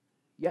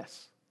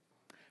 Yes.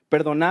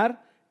 Perdonar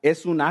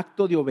es un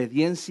acto de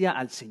obediencia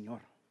al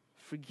Señor.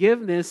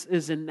 Forgiveness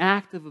is an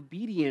act of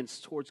obedience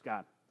towards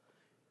God.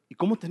 ¿Y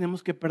cómo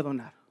tenemos que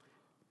perdonar?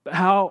 But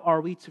how are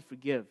we to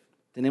forgive?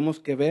 Tenemos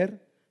que ver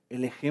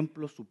el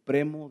ejemplo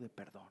supremo de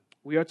perdón.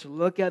 We are to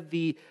look at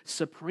the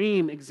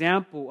supreme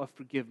example of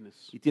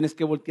forgiveness. Y tienes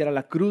que voltear a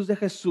la cruz de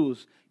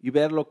Jesús y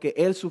ver lo que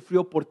Él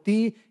sufrió por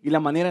ti y la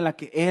manera en la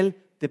que Él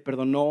te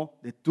perdonó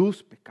de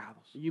tus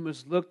pecados. You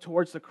must look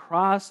towards the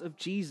cross of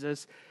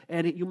Jesus,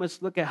 and you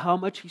must look at how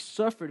much he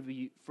suffered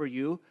for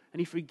you, and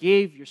he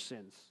forgave your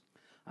sins.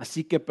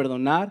 Así que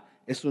perdonar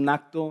es un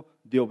acto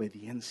de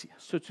obediencia.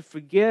 So to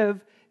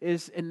forgive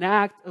is an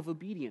act of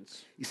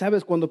obedience. Y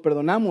sabes, cuando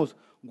perdonamos,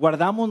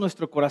 guardamos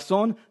nuestro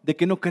corazón de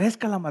que no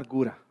crezca la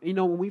amargura. You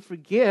know, when we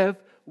forgive,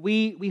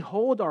 we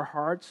hold our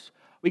hearts,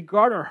 we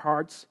guard our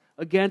hearts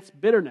against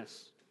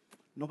bitterness.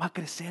 No va a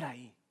crecer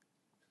ahí.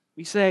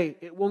 We say,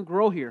 it won't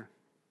grow here.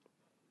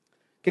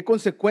 ¿Qué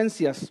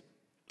consecuencias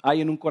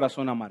hay en un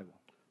corazón amargo?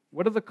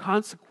 What are the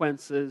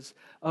consequences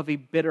of a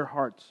bitter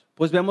heart?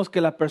 Pues vemos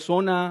que la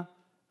persona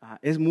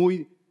es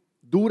muy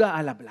dura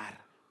al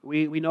hablar.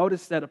 We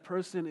notice that a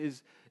person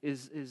is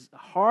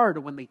hard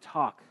when they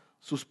talk.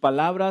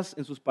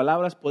 En sus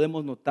palabras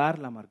podemos notar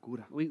la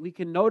amargura. We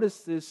can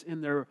notice this in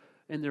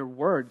their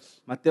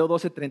words. Mateo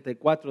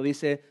 12:34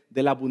 dice,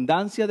 de la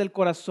abundancia del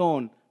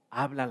corazón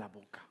habla la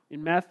boca.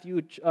 In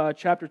Matthew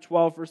chapter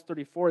 12, verse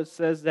 34, it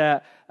says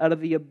that out of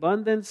the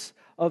abundance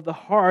of the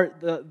heart,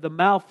 the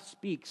mouth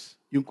speaks.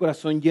 Y un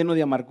corazón lleno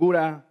de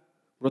amargura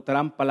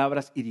brotarán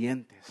palabras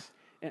hirientes.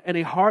 And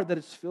a heart that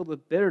is filled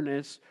with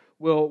bitterness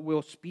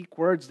will speak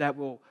words that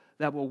will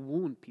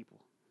wound people.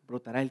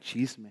 Brotará el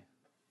chisme,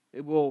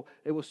 It will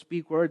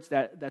speak words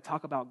that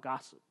talk about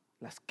gossip,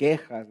 las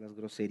quejas, las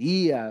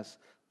groserías,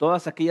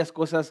 todas aquellas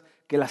cosas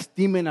que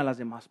lastimen a las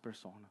demás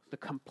personas. the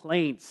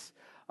complaints,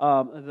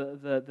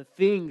 the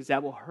things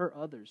that will hurt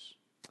others.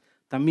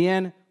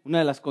 También una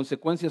de las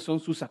consecuencias son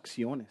sus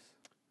acciones.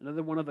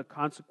 Another one of the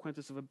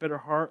consequences of a bitter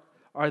heart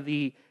are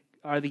the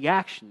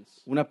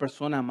actions. Una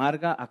persona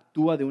amarga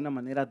actúa de una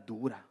manera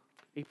dura.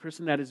 A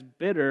person that is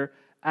bitter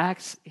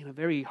acts in a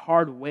very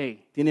hard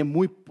way. Tiene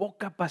muy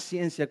poca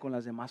paciencia con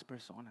las demás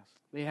personas.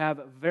 They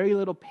have very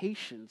little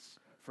patience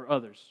for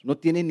others. No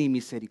tiene ni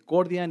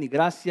misericordia ni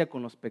gracia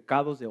con los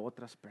pecados de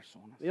otras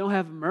personas. They don't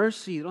have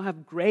mercy, they don't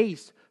have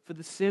grace for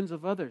the sins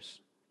of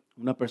others.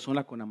 Una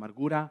persona con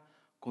amargura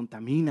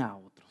contamina a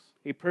otros.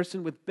 A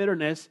person with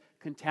bitterness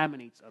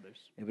contaminates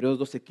others. Hebreos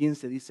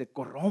 12:15 dice,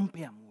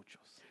 corrompe a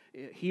muchos,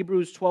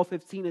 Hebrews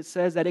 12:15 it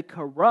says that it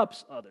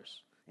corrupts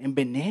others.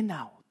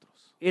 envenena a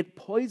otros. It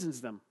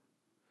poisons them.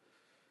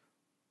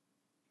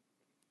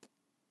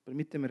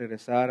 Permíteme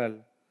regresar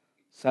al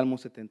Salmo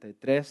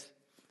 73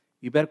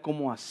 y ver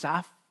cómo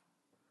Asaf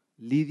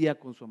lidia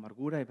con su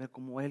amargura y ver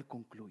cómo él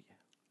concluye.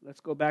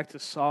 Let's go back to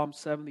Psalm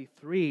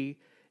 73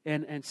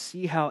 and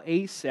see how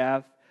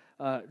Asaph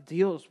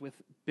deals with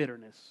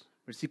bitterness.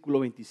 Versículo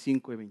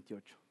 25 y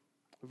 28.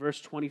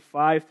 Verse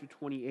 25 through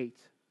 28.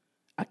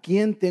 ¿A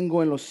quién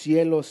tengo en los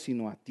cielos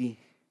sino a ti?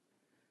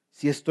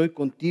 Si estoy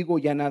contigo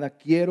ya nada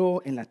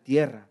quiero en la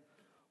tierra.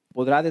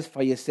 Podrá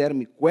desfallecer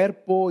mi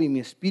cuerpo y mi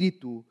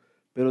espíritu,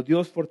 pero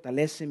Dios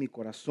fortalece mi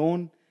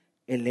corazón.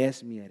 Él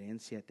es mi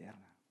herencia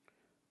eterna.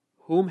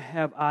 Whom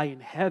have I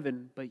in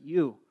heaven but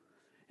you?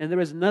 And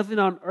there is nothing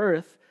on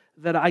earth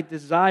that I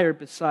desire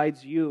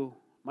besides you.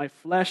 My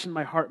flesh and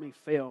my heart may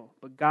fail,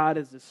 but God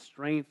is the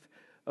strength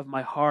of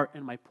my heart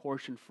and my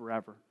portion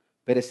forever.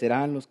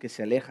 Perecerán los que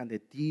se alejan de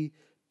ti.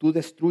 Tú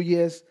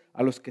destruyes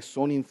a los que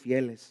son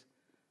infieles.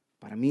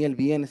 Para mí el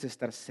bien es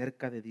estar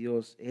cerca de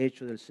Dios,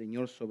 hecho del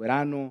Señor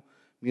soberano,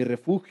 mi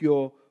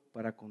refugio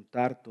para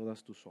contar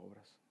todas tus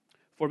obras.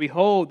 For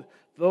behold,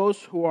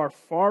 those who are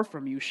far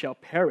from you shall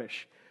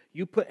perish.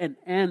 You put an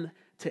end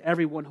to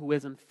everyone who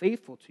is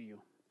unfaithful to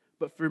you.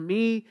 But for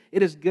me,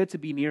 it is good to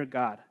be near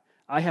God.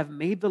 I have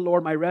made the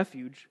Lord my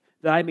refuge,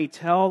 that I may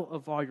tell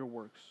of all your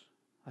works.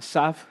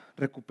 Asaf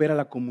recupera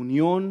la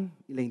comunión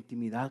y la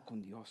intimidad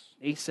con Dios.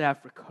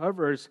 Asaph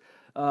recovers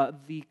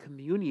the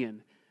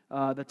communion,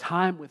 the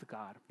time with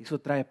God. Eso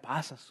trae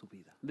paz a su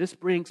vida. This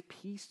brings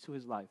peace to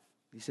his life.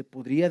 Dice,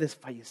 podría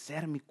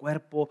desfallecer mi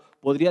cuerpo,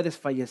 podría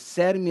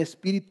desfallecer mi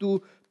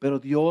espíritu, pero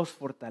Dios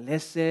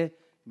fortalece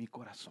mi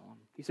corazón.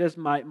 He says,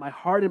 my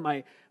heart and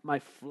my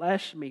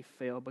flesh may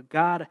fail, but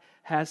God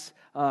has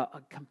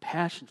a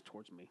compassion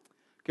towards me.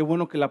 Qué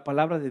bueno que la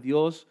palabra de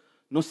Dios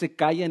no se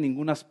calla en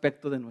ningún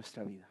aspecto de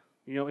nuestra vida.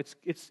 You know,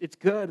 it's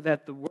good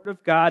that the Word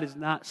of God is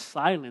not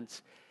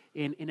silent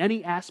in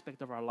any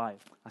aspect of our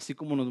life. Así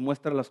como nos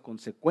muestra las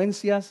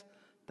consecuencias,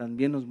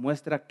 también nos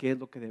muestra qué es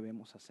lo que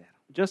debemos hacer.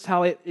 Just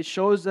how it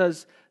shows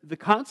us the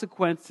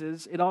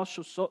consequences, it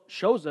also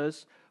shows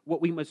us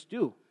what we must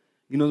do.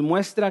 Y nos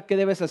muestra qué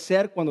debes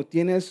hacer cuando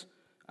tienes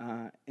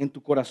en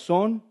tu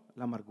corazón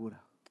la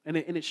amargura. And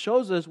it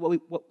shows us what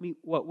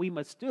we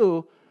must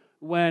do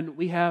when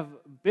we have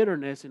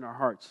bitterness in our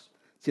hearts.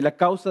 Si la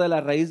causa de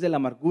la raíz de la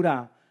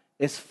amargura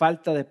es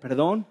falta de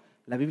perdón,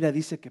 la Biblia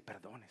dice que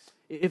perdones.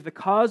 If the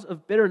cause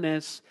of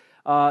bitterness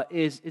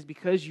is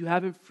because you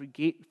haven't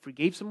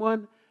forgave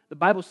someone, the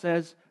Bible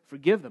says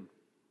forgive them.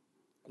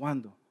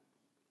 ¿Cuándo?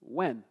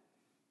 When?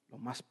 Lo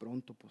más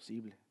pronto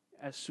posible.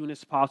 As soon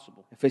as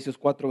possible. Efesios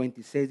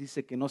 4:26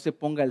 dice que no se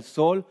ponga el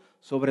sol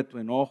sobre tu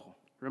enojo.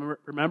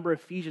 Remember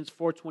Ephesians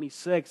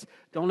 4:26.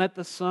 Don't let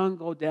the sun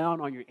go down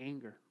on your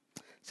anger.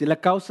 Si la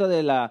causa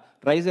de la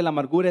raíz de la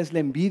amargura es la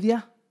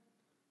envidia,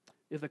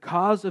 If the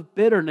cause of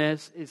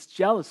bitterness is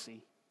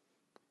jealousy,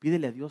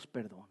 pídele a Dios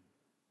perdón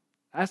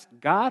ask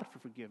God for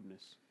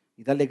forgiveness.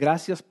 y dale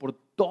gracias por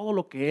todo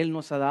lo que Él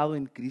nos ha dado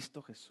en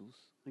Cristo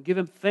Jesús. And give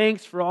him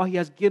thanks for all he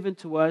has given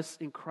to us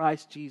in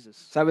Christ Jesus.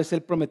 Sabes,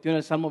 Él prometió en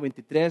el Salmo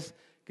 23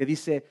 que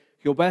dice,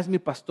 Jehová es mi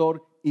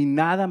pastor y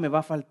nada me va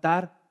a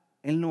faltar.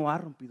 Él no ha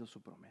rompido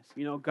su promesa.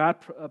 You know, God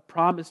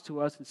promised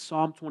to us in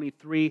Psalm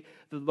 23,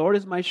 the Lord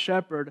is my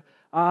shepherd,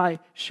 I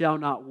shall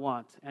not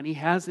want. And he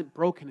hasn't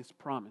broken his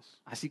promise.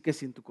 Así que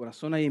si en tu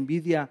corazón hay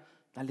envidia,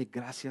 dale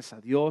gracias a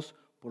Dios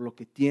por lo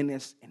que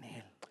tienes en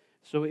Él.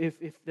 So if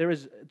there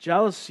is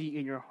jealousy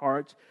in your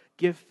heart,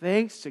 give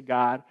thanks to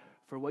God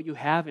for what you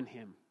have in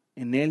him.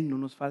 En Él no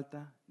nos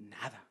falta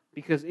nada.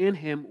 Because in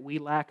him we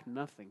lack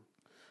nothing.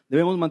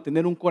 Debemos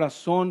mantener un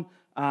corazón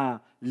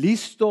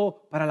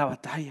listo para la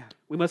batalla.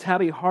 We must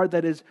have a heart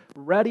that is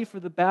ready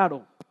for the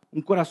battle,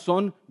 Un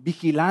corazón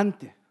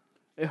vigilante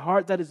a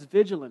heart that is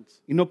vigilant,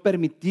 y no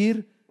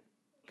permitir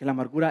que la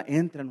amargura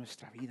entre a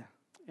nuestra vida.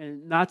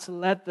 and not to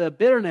let the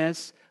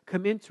bitterness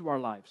come into our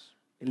lives.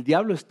 El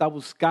diablo está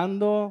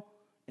buscando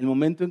el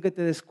momento en que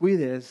te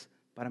descuides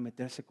para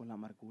meterse con la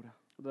amargura.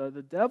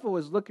 The devil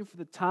is looking for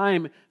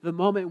the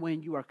moment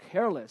when you are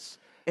careless,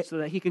 so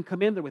that he can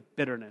come in there with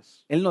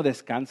bitterness. Él no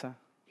descansa,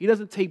 He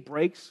doesn't take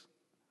breaks.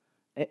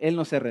 él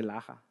no se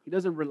relaja. He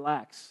doesn't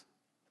relax.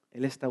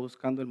 Él está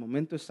buscando el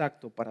momento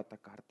exacto para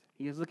atacarte.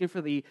 He is looking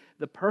for the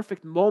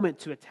perfect moment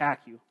to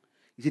attack you.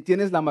 Y si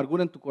tienes la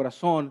amargura en tu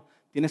corazón,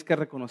 tienes que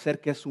reconocer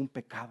que es un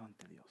pecado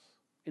ante Dios.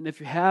 And if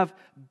you have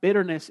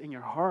bitterness in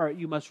your heart,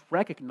 you must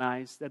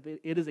recognize that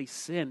it is a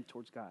sin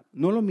towards God.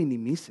 No lo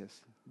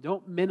minimices.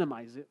 Don't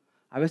minimize it.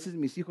 A veces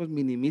mis hijos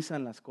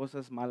minimizan las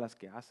cosas malas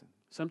que hacen.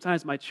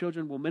 Sometimes my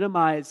children will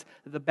minimize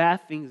the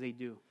bad things they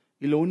do.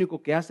 Y lo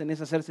único que hacen es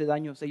hacerse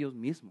daños ellos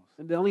mismos.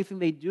 And the only thing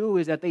they do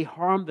is that they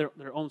harm their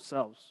own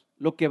selves.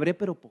 Lo quebré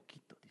pero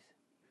poquito, dice.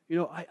 You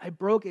know, I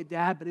broke it,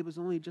 Dad, but it was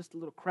only just a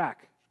little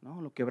crack. No,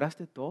 lo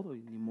quebraste todo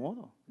y ni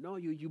modo. No,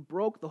 you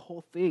broke the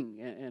whole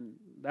thing, and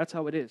that's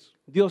how it is.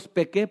 Dios,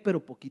 pequé pero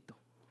poquito.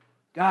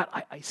 God,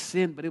 I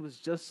sinned, but it was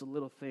just a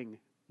little thing.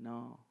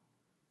 No,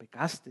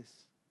 pecaste.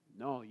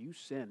 No, you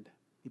sinned.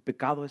 Y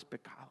pecado es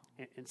pecado.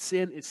 And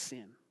sin is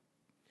sin.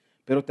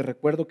 Pero te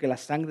recuerdo que la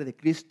sangre de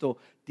Cristo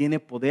tiene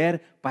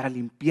poder para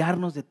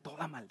limpiarnos de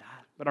toda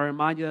maldad. But I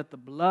remind you that the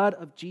blood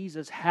of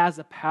Jesus has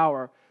the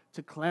power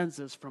to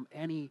cleanse us from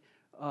any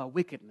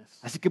wickedness.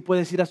 Así que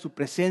puedes ir a su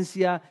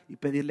presencia y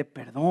pedirle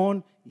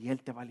perdón y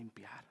Él te va a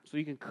limpiar. So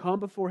you can come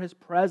before his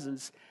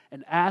presence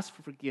and ask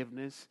for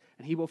forgiveness,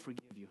 and he will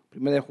forgive you.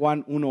 1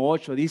 Juan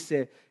 1:8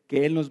 dice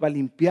que Él nos va a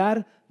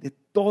limpiar de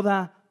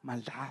toda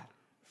maldad.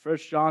 1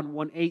 John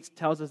 1:8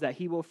 tells us that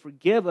he will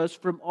forgive us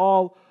from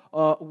all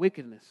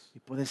wickedness. Y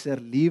puedes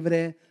ser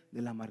libre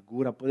de la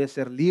amargura, puedes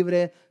ser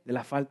libre de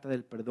la falta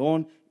del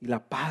perdón y la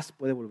paz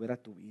puede volver a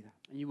tu vida.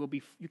 And you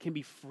can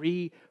be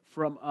free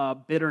from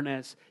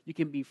bitterness. You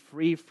can be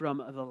free from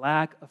the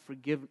lack of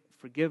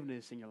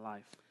forgiveness in your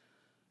life.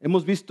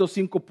 Hemos visto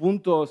 5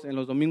 puntos en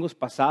los domingos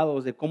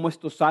pasados de cómo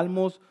estos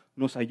salmos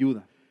nos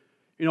ayudan.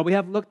 You know, we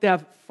have looked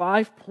at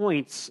 5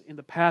 points in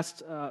the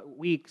past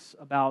weeks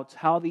about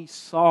how these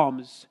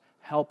Psalms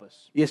help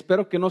us. Y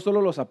espero que no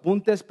solo los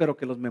apuntes, pero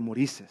que los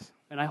memorices.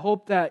 And I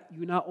hope that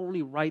you not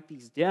only write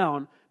these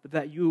down, but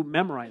that you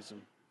memorize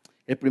them.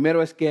 El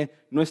primero es que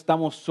no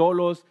estamos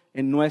solos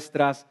en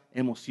nuestras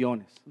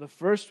emociones. The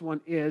first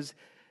one is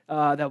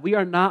that we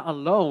are not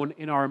alone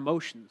in our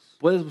emotions.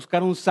 Puedes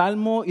buscar un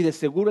salmo y de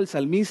seguro el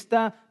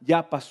salmista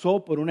ya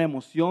pasó por una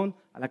emoción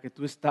a la que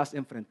tú estás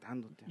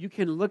enfrentándote. You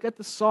can look at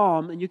the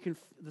Psalms and you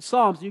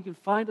can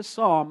find a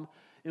psalm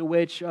in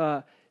which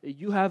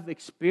you have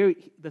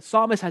experienced, the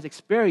psalmist has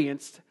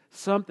experienced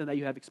something that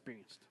you have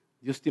experienced.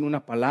 Dios tiene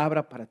una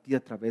palabra para ti a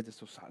través de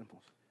esos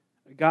salmos.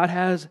 God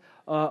has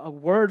a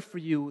word for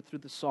you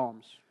through the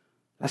Psalms.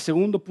 El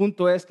segundo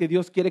punto es que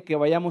Dios quiere que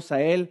vayamos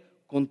a Él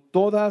con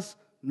todas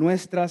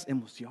nuestras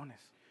emociones.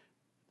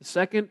 The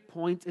second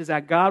point is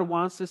that God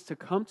wants us to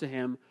come to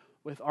Him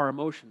with our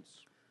emotions.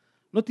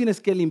 No tienes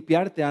que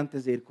limpiarte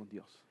antes de ir con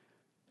Dios.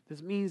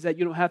 This means that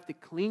you don't have to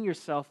clean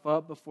yourself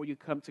up before you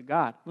come to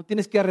God. No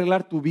tienes que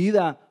arreglar tu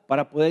vida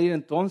para poder ir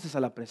entonces a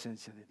la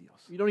presencia de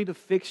Dios. You don't need to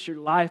fix your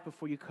life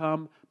before you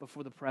come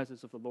before the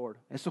presence of the Lord.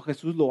 Eso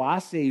Jesús lo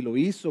hace y lo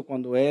hizo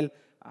cuando Él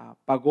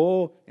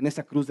pagó en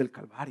esa cruz del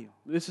Calvario.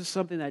 This is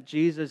something that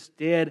Jesus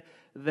did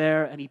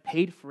there, and He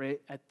paid for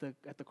it at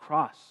the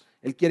cross.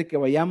 Él quiere que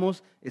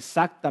vayamos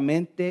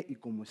exactamente y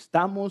como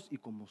estamos y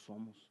como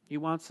somos. He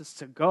wants us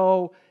to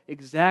go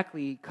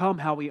exactly, come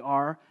how we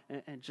are,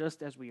 and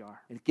just as we are.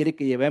 Él quiere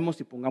que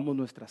llevemos y pongamos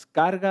nuestras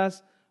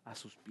cargas a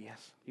sus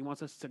pies. He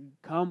wants us to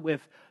come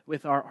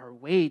with our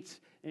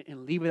weight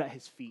and leave it at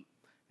His feet.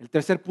 El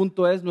tercer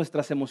punto es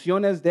nuestras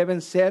emociones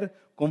deben ser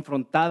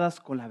confrontadas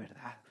con la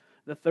verdad.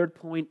 The third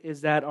point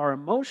is that our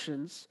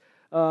emotions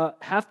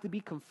have to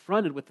be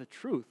confronted with the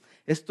truth.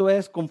 Esto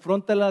es,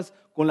 confróntalas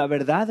con la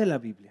verdad de la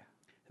Biblia.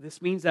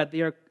 This means that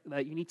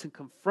that you need to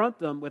confront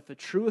them with the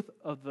truth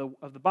of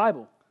the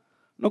Bible,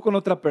 No con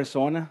otra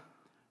persona,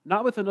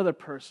 not with another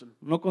person,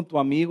 no con tu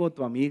amigo o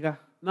tu amiga,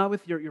 not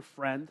with your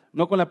friend,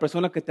 no con la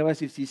persona que te va a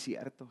decir, sí,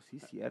 cierto, sí,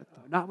 cierto.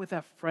 not with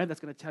that friend that's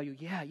going to tell you,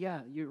 yeah,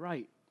 you're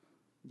right.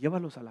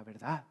 Llévalos a la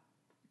verdad.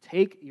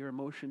 Take your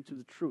emotion to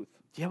the truth.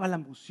 Lleva la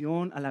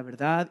emoción a la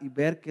verdad y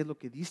ver qué es lo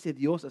que dice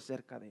Dios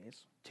acerca de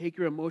eso. Take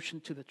your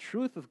emotion to the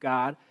truth of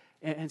God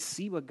and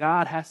see what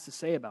God has to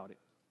say about it.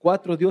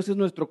 4, Dios es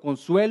nuestro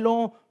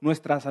consuelo,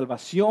 nuestra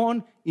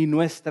salvación y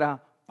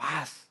nuestra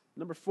paz.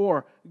 Number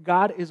 4,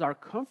 God is our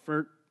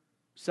comfort,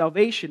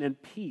 salvation, and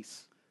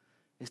peace.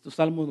 Estos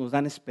salmos nos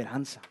dan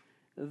esperanza.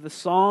 The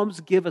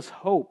Psalms give us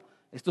hope.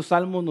 Estos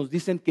salmos nos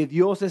dicen que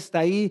Dios está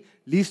ahí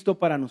listo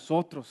para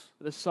nosotros,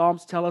 The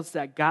Psalms tell us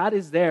that God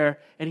is there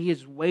and He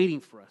is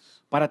waiting for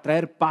us para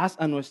traer paz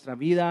a nuestra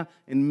vida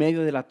en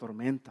medio de la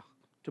tormenta,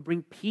 to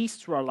bring peace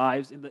to our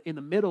lives in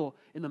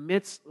the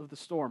midst of the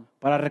storm.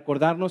 para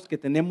recordarnos que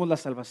tenemos la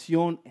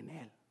salvación en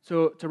Él.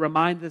 To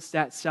remind us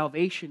that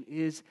salvation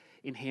is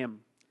in Him.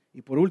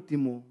 Y por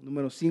último,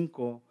 número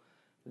 5,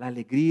 la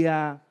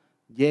alegría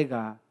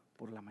llega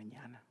por la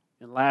mañana.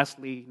 And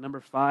lastly,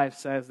 number 5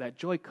 says that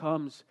joy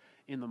comes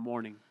in the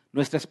morning.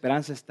 Nuestra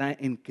esperanza está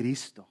en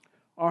Cristo.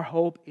 Our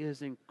hope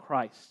is in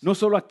Christ. No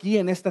solo aquí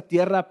en esta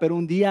tierra, pero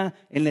un día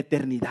en la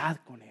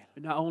eternidad con Él.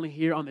 Not only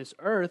here on this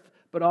earth,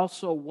 but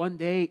also one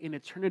day in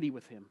eternity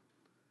with Him.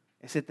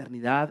 Esa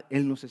eternidad,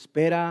 Él nos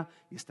espera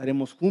y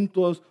estaremos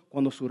juntos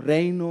cuando su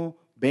reino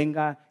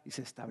venga y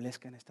se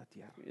establezca en esta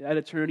tierra. That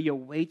eternity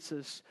awaits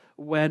us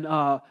when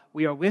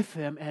we are with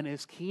Him and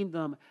His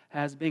kingdom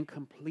has been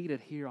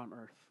completed here on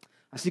earth.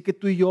 Así que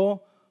tú y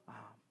yo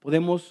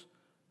podemos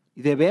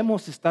y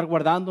debemos estar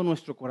guardando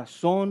nuestro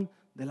corazón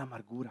de la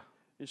amargura,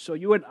 And so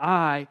you and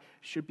I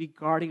should be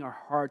guarding our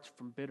hearts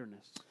from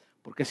bitterness.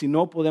 porque si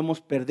no podemos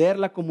perder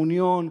la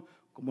comunión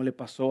como le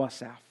pasó a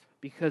Asaf.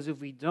 Because if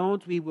we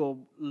don't, we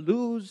will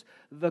lose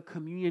the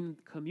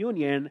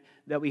communion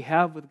that we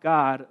have with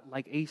God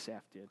like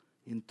Asaph did.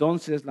 Y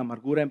entonces la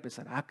amargura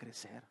empezará a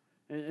crecer.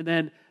 And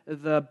then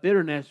the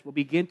bitterness will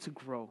begin to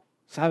grow.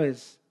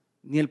 Sabes,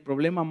 ni el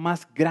problema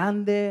más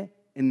grande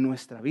en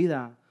nuestra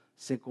vida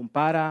se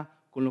compara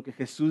con lo que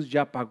Jesús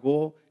ya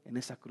pagó en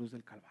esa cruz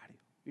del Calvario.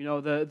 You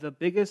know, the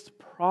biggest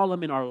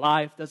problem in our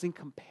life doesn't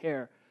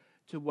compare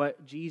to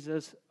what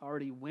Jesus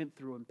already went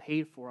through and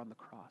paid for on the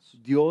cross.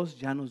 Dios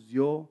ya nos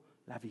dio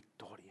la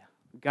victoria.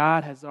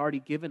 God has already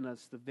given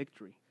us the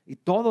victory. Y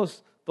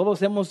todos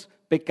hemos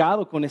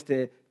pecado con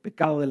este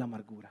pecado de la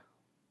amargura.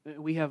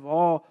 We have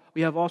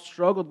all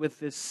struggled with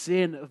this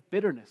sin of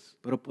bitterness.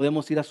 Pero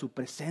podemos ir a su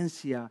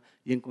presencia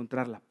y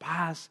encontrar la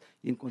paz,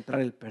 y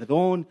encontrar el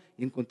perdón,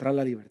 y encontrar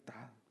la libertad.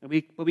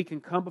 But we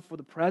can come before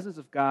the presence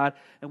of God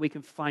and we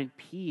can find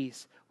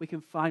peace, we can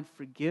find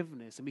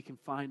forgiveness, and we can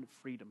find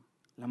freedom.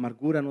 La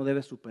amargura no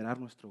debe superar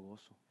nuestro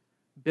gozo.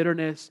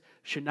 Bitterness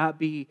should not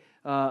be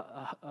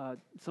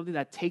something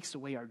that takes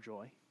away our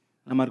joy.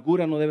 La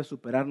amargura no debe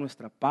superar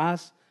nuestra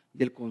paz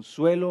y el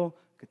consuelo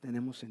que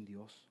tenemos en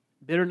Dios.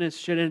 Bitterness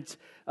shouldn't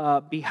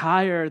be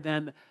higher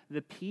than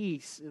the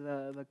peace,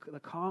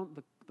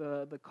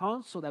 the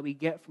console that we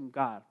get from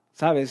God.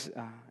 Sabes,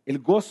 el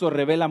gozo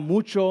revela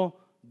mucho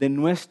de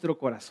nuestro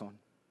corazón.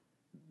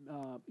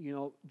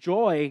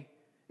 Joy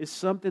is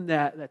something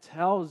that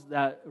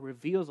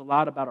reveals a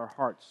lot about our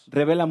hearts.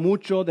 Revela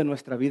mucho de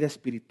nuestra vida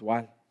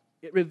espiritual.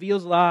 It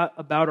reveals a lot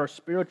about our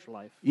spiritual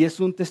life. Y es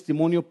un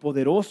testimonio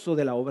poderoso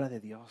de la obra de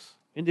Dios.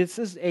 And this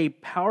is a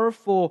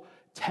powerful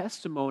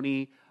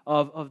testimony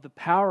of the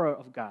power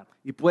of God.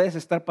 Y puedes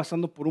estar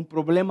pasando por un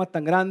problema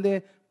tan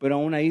grande, pero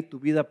aún ahí tu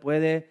vida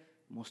puede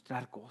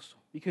mostrar gozo.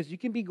 Because you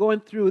can be going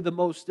through the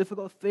most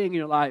difficult thing in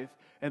your life,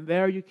 and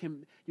there you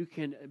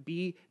can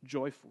be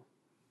joyful.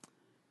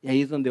 Y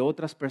ahí es donde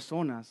otras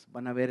personas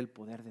van a ver el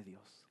poder de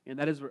Dios. And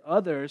that is where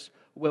others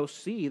will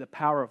see the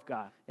power of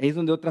God. Ahí es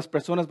donde otras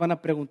personas van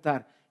a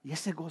preguntar, ¿y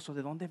ese gozo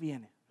de dónde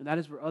viene? And that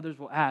is where others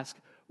will ask,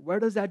 where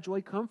does that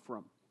joy come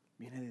from?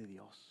 Viene de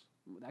Dios.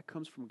 That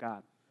comes from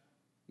God.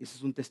 Y ese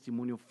es un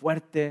testimonio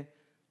fuerte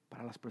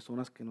para las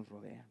personas que nos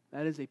rodean.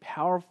 That is a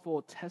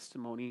powerful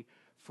testimony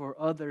for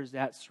others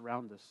that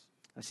surround us.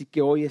 Así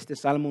que hoy este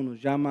salmo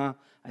nos llama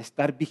a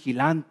estar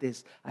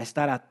vigilantes, a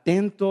estar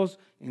atentos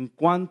en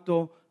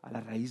cuanto a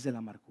la raíz de la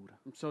amargura.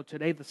 And so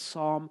today the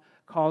psalm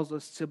calls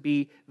us to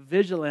be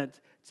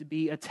vigilant, to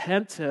be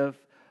attentive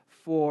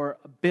for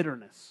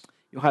bitterness.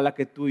 Y ojalá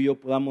que tú y yo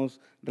podamos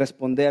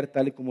responder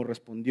tal y como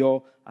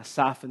respondió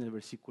Asaf en el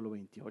versículo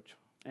 28.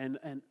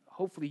 And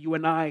hopefully you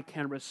and I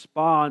can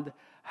respond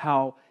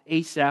how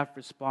Asaph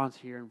responds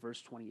here in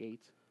verse 28.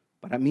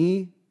 Para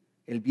mí,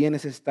 el bien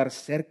es estar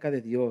cerca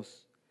de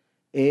Dios.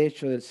 He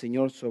hecho del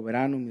Señor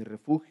soberano mi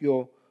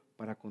refugio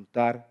para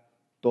contar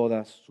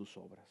todas sus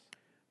obras.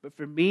 But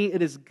for me,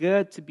 it is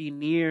good to be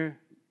near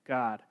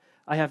God.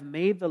 I have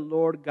made the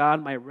Lord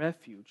God my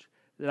refuge,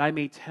 that I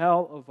may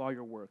tell of all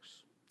your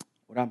works.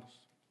 Oramos.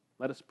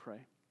 Let us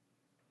pray.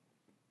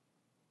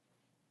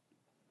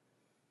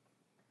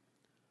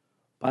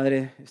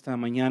 Padre, esta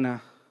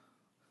mañana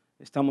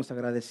estamos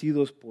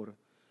agradecidos por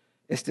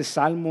este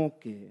salmo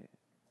que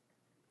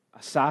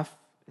Asaf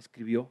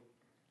escribió.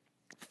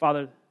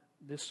 Father,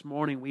 this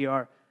morning we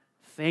are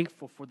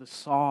thankful for the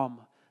psalm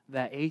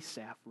that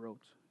Asaph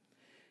wrote.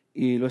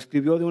 Y lo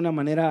escribió de una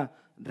manera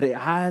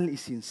real y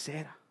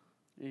sincera.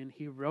 And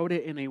he wrote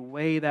it in a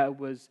way that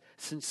was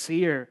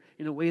sincere,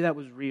 in a way that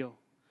was real,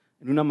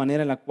 En una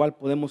manera en la cual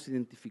podemos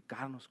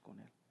identificarnos con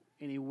Él.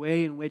 in a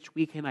way in which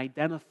we can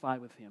identify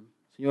with him.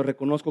 Señor,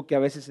 reconozco que a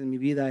veces en mi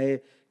vida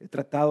he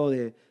tratado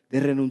de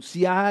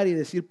renunciar y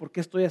decir, ¿por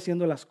qué estoy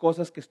haciendo las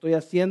cosas que estoy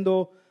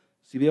haciendo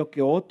si veo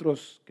que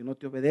otros que no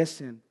te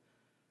obedecen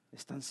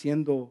están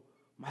siendo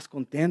más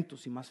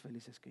contentos y más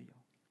felices que yo?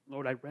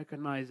 Lord, I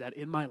recognize that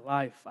in my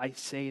life I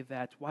say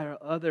that. Why are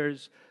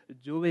others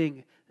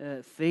doing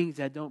things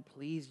that don't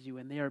please you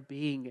and they are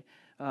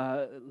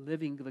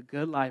living the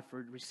good life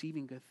or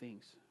receiving good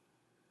things?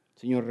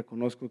 Señor,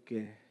 reconozco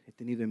que he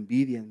tenido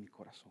envidia en mi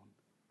corazón.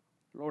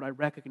 Lord, I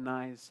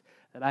recognize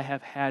that I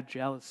have had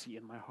jealousy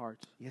in my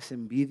heart. Y esa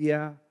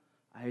envidia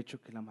ha hecho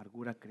que la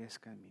amargura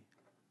crezca en mí.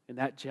 And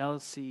that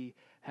jealousy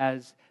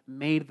has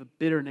made the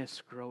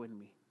bitterness grow in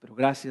me. Pero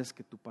gracias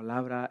que tu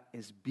palabra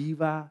es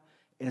viva,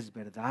 es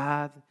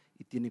verdad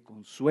y tiene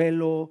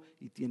consuelo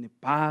y tiene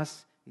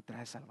paz y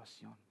trae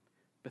salvación.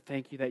 But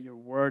thank you that your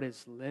word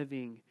is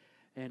living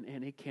and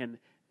it can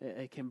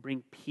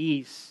bring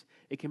peace,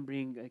 it can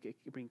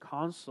bring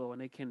console,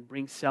 and it can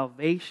bring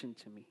salvation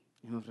to me.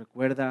 Y nos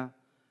recuerda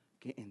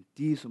que en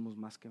ti somos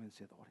más que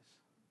vencedores.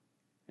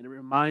 And it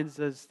reminds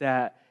us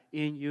that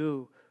in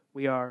you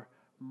we are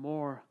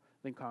more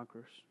than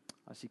conquerors.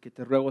 Así que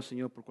te ruego,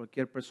 Señor, por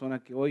cualquier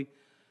persona que hoy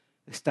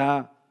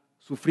está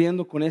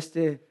sufriendo con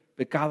este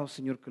pecado,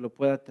 Señor, que lo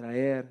pueda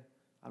traer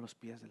a los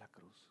pies de la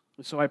cruz.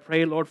 And so I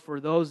pray, Lord,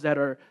 for those that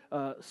are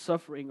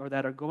suffering or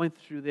that are going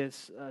through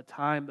this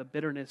time, the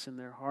bitterness in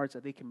their hearts,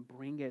 that they can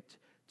bring it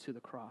to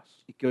the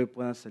cross. Y que hoy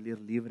puedan salir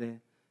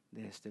libre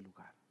de este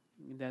lugar.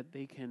 And that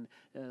they can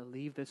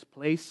leave this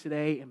place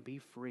today and be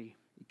free.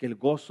 Y que el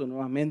gozo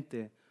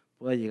nuevamente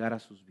pueda llegar a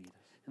sus vidas.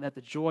 And that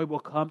the joy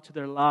will come to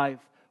their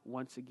life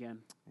once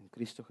again En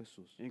Cristo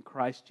Jesús. in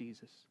Christ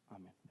Jesus.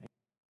 Amén.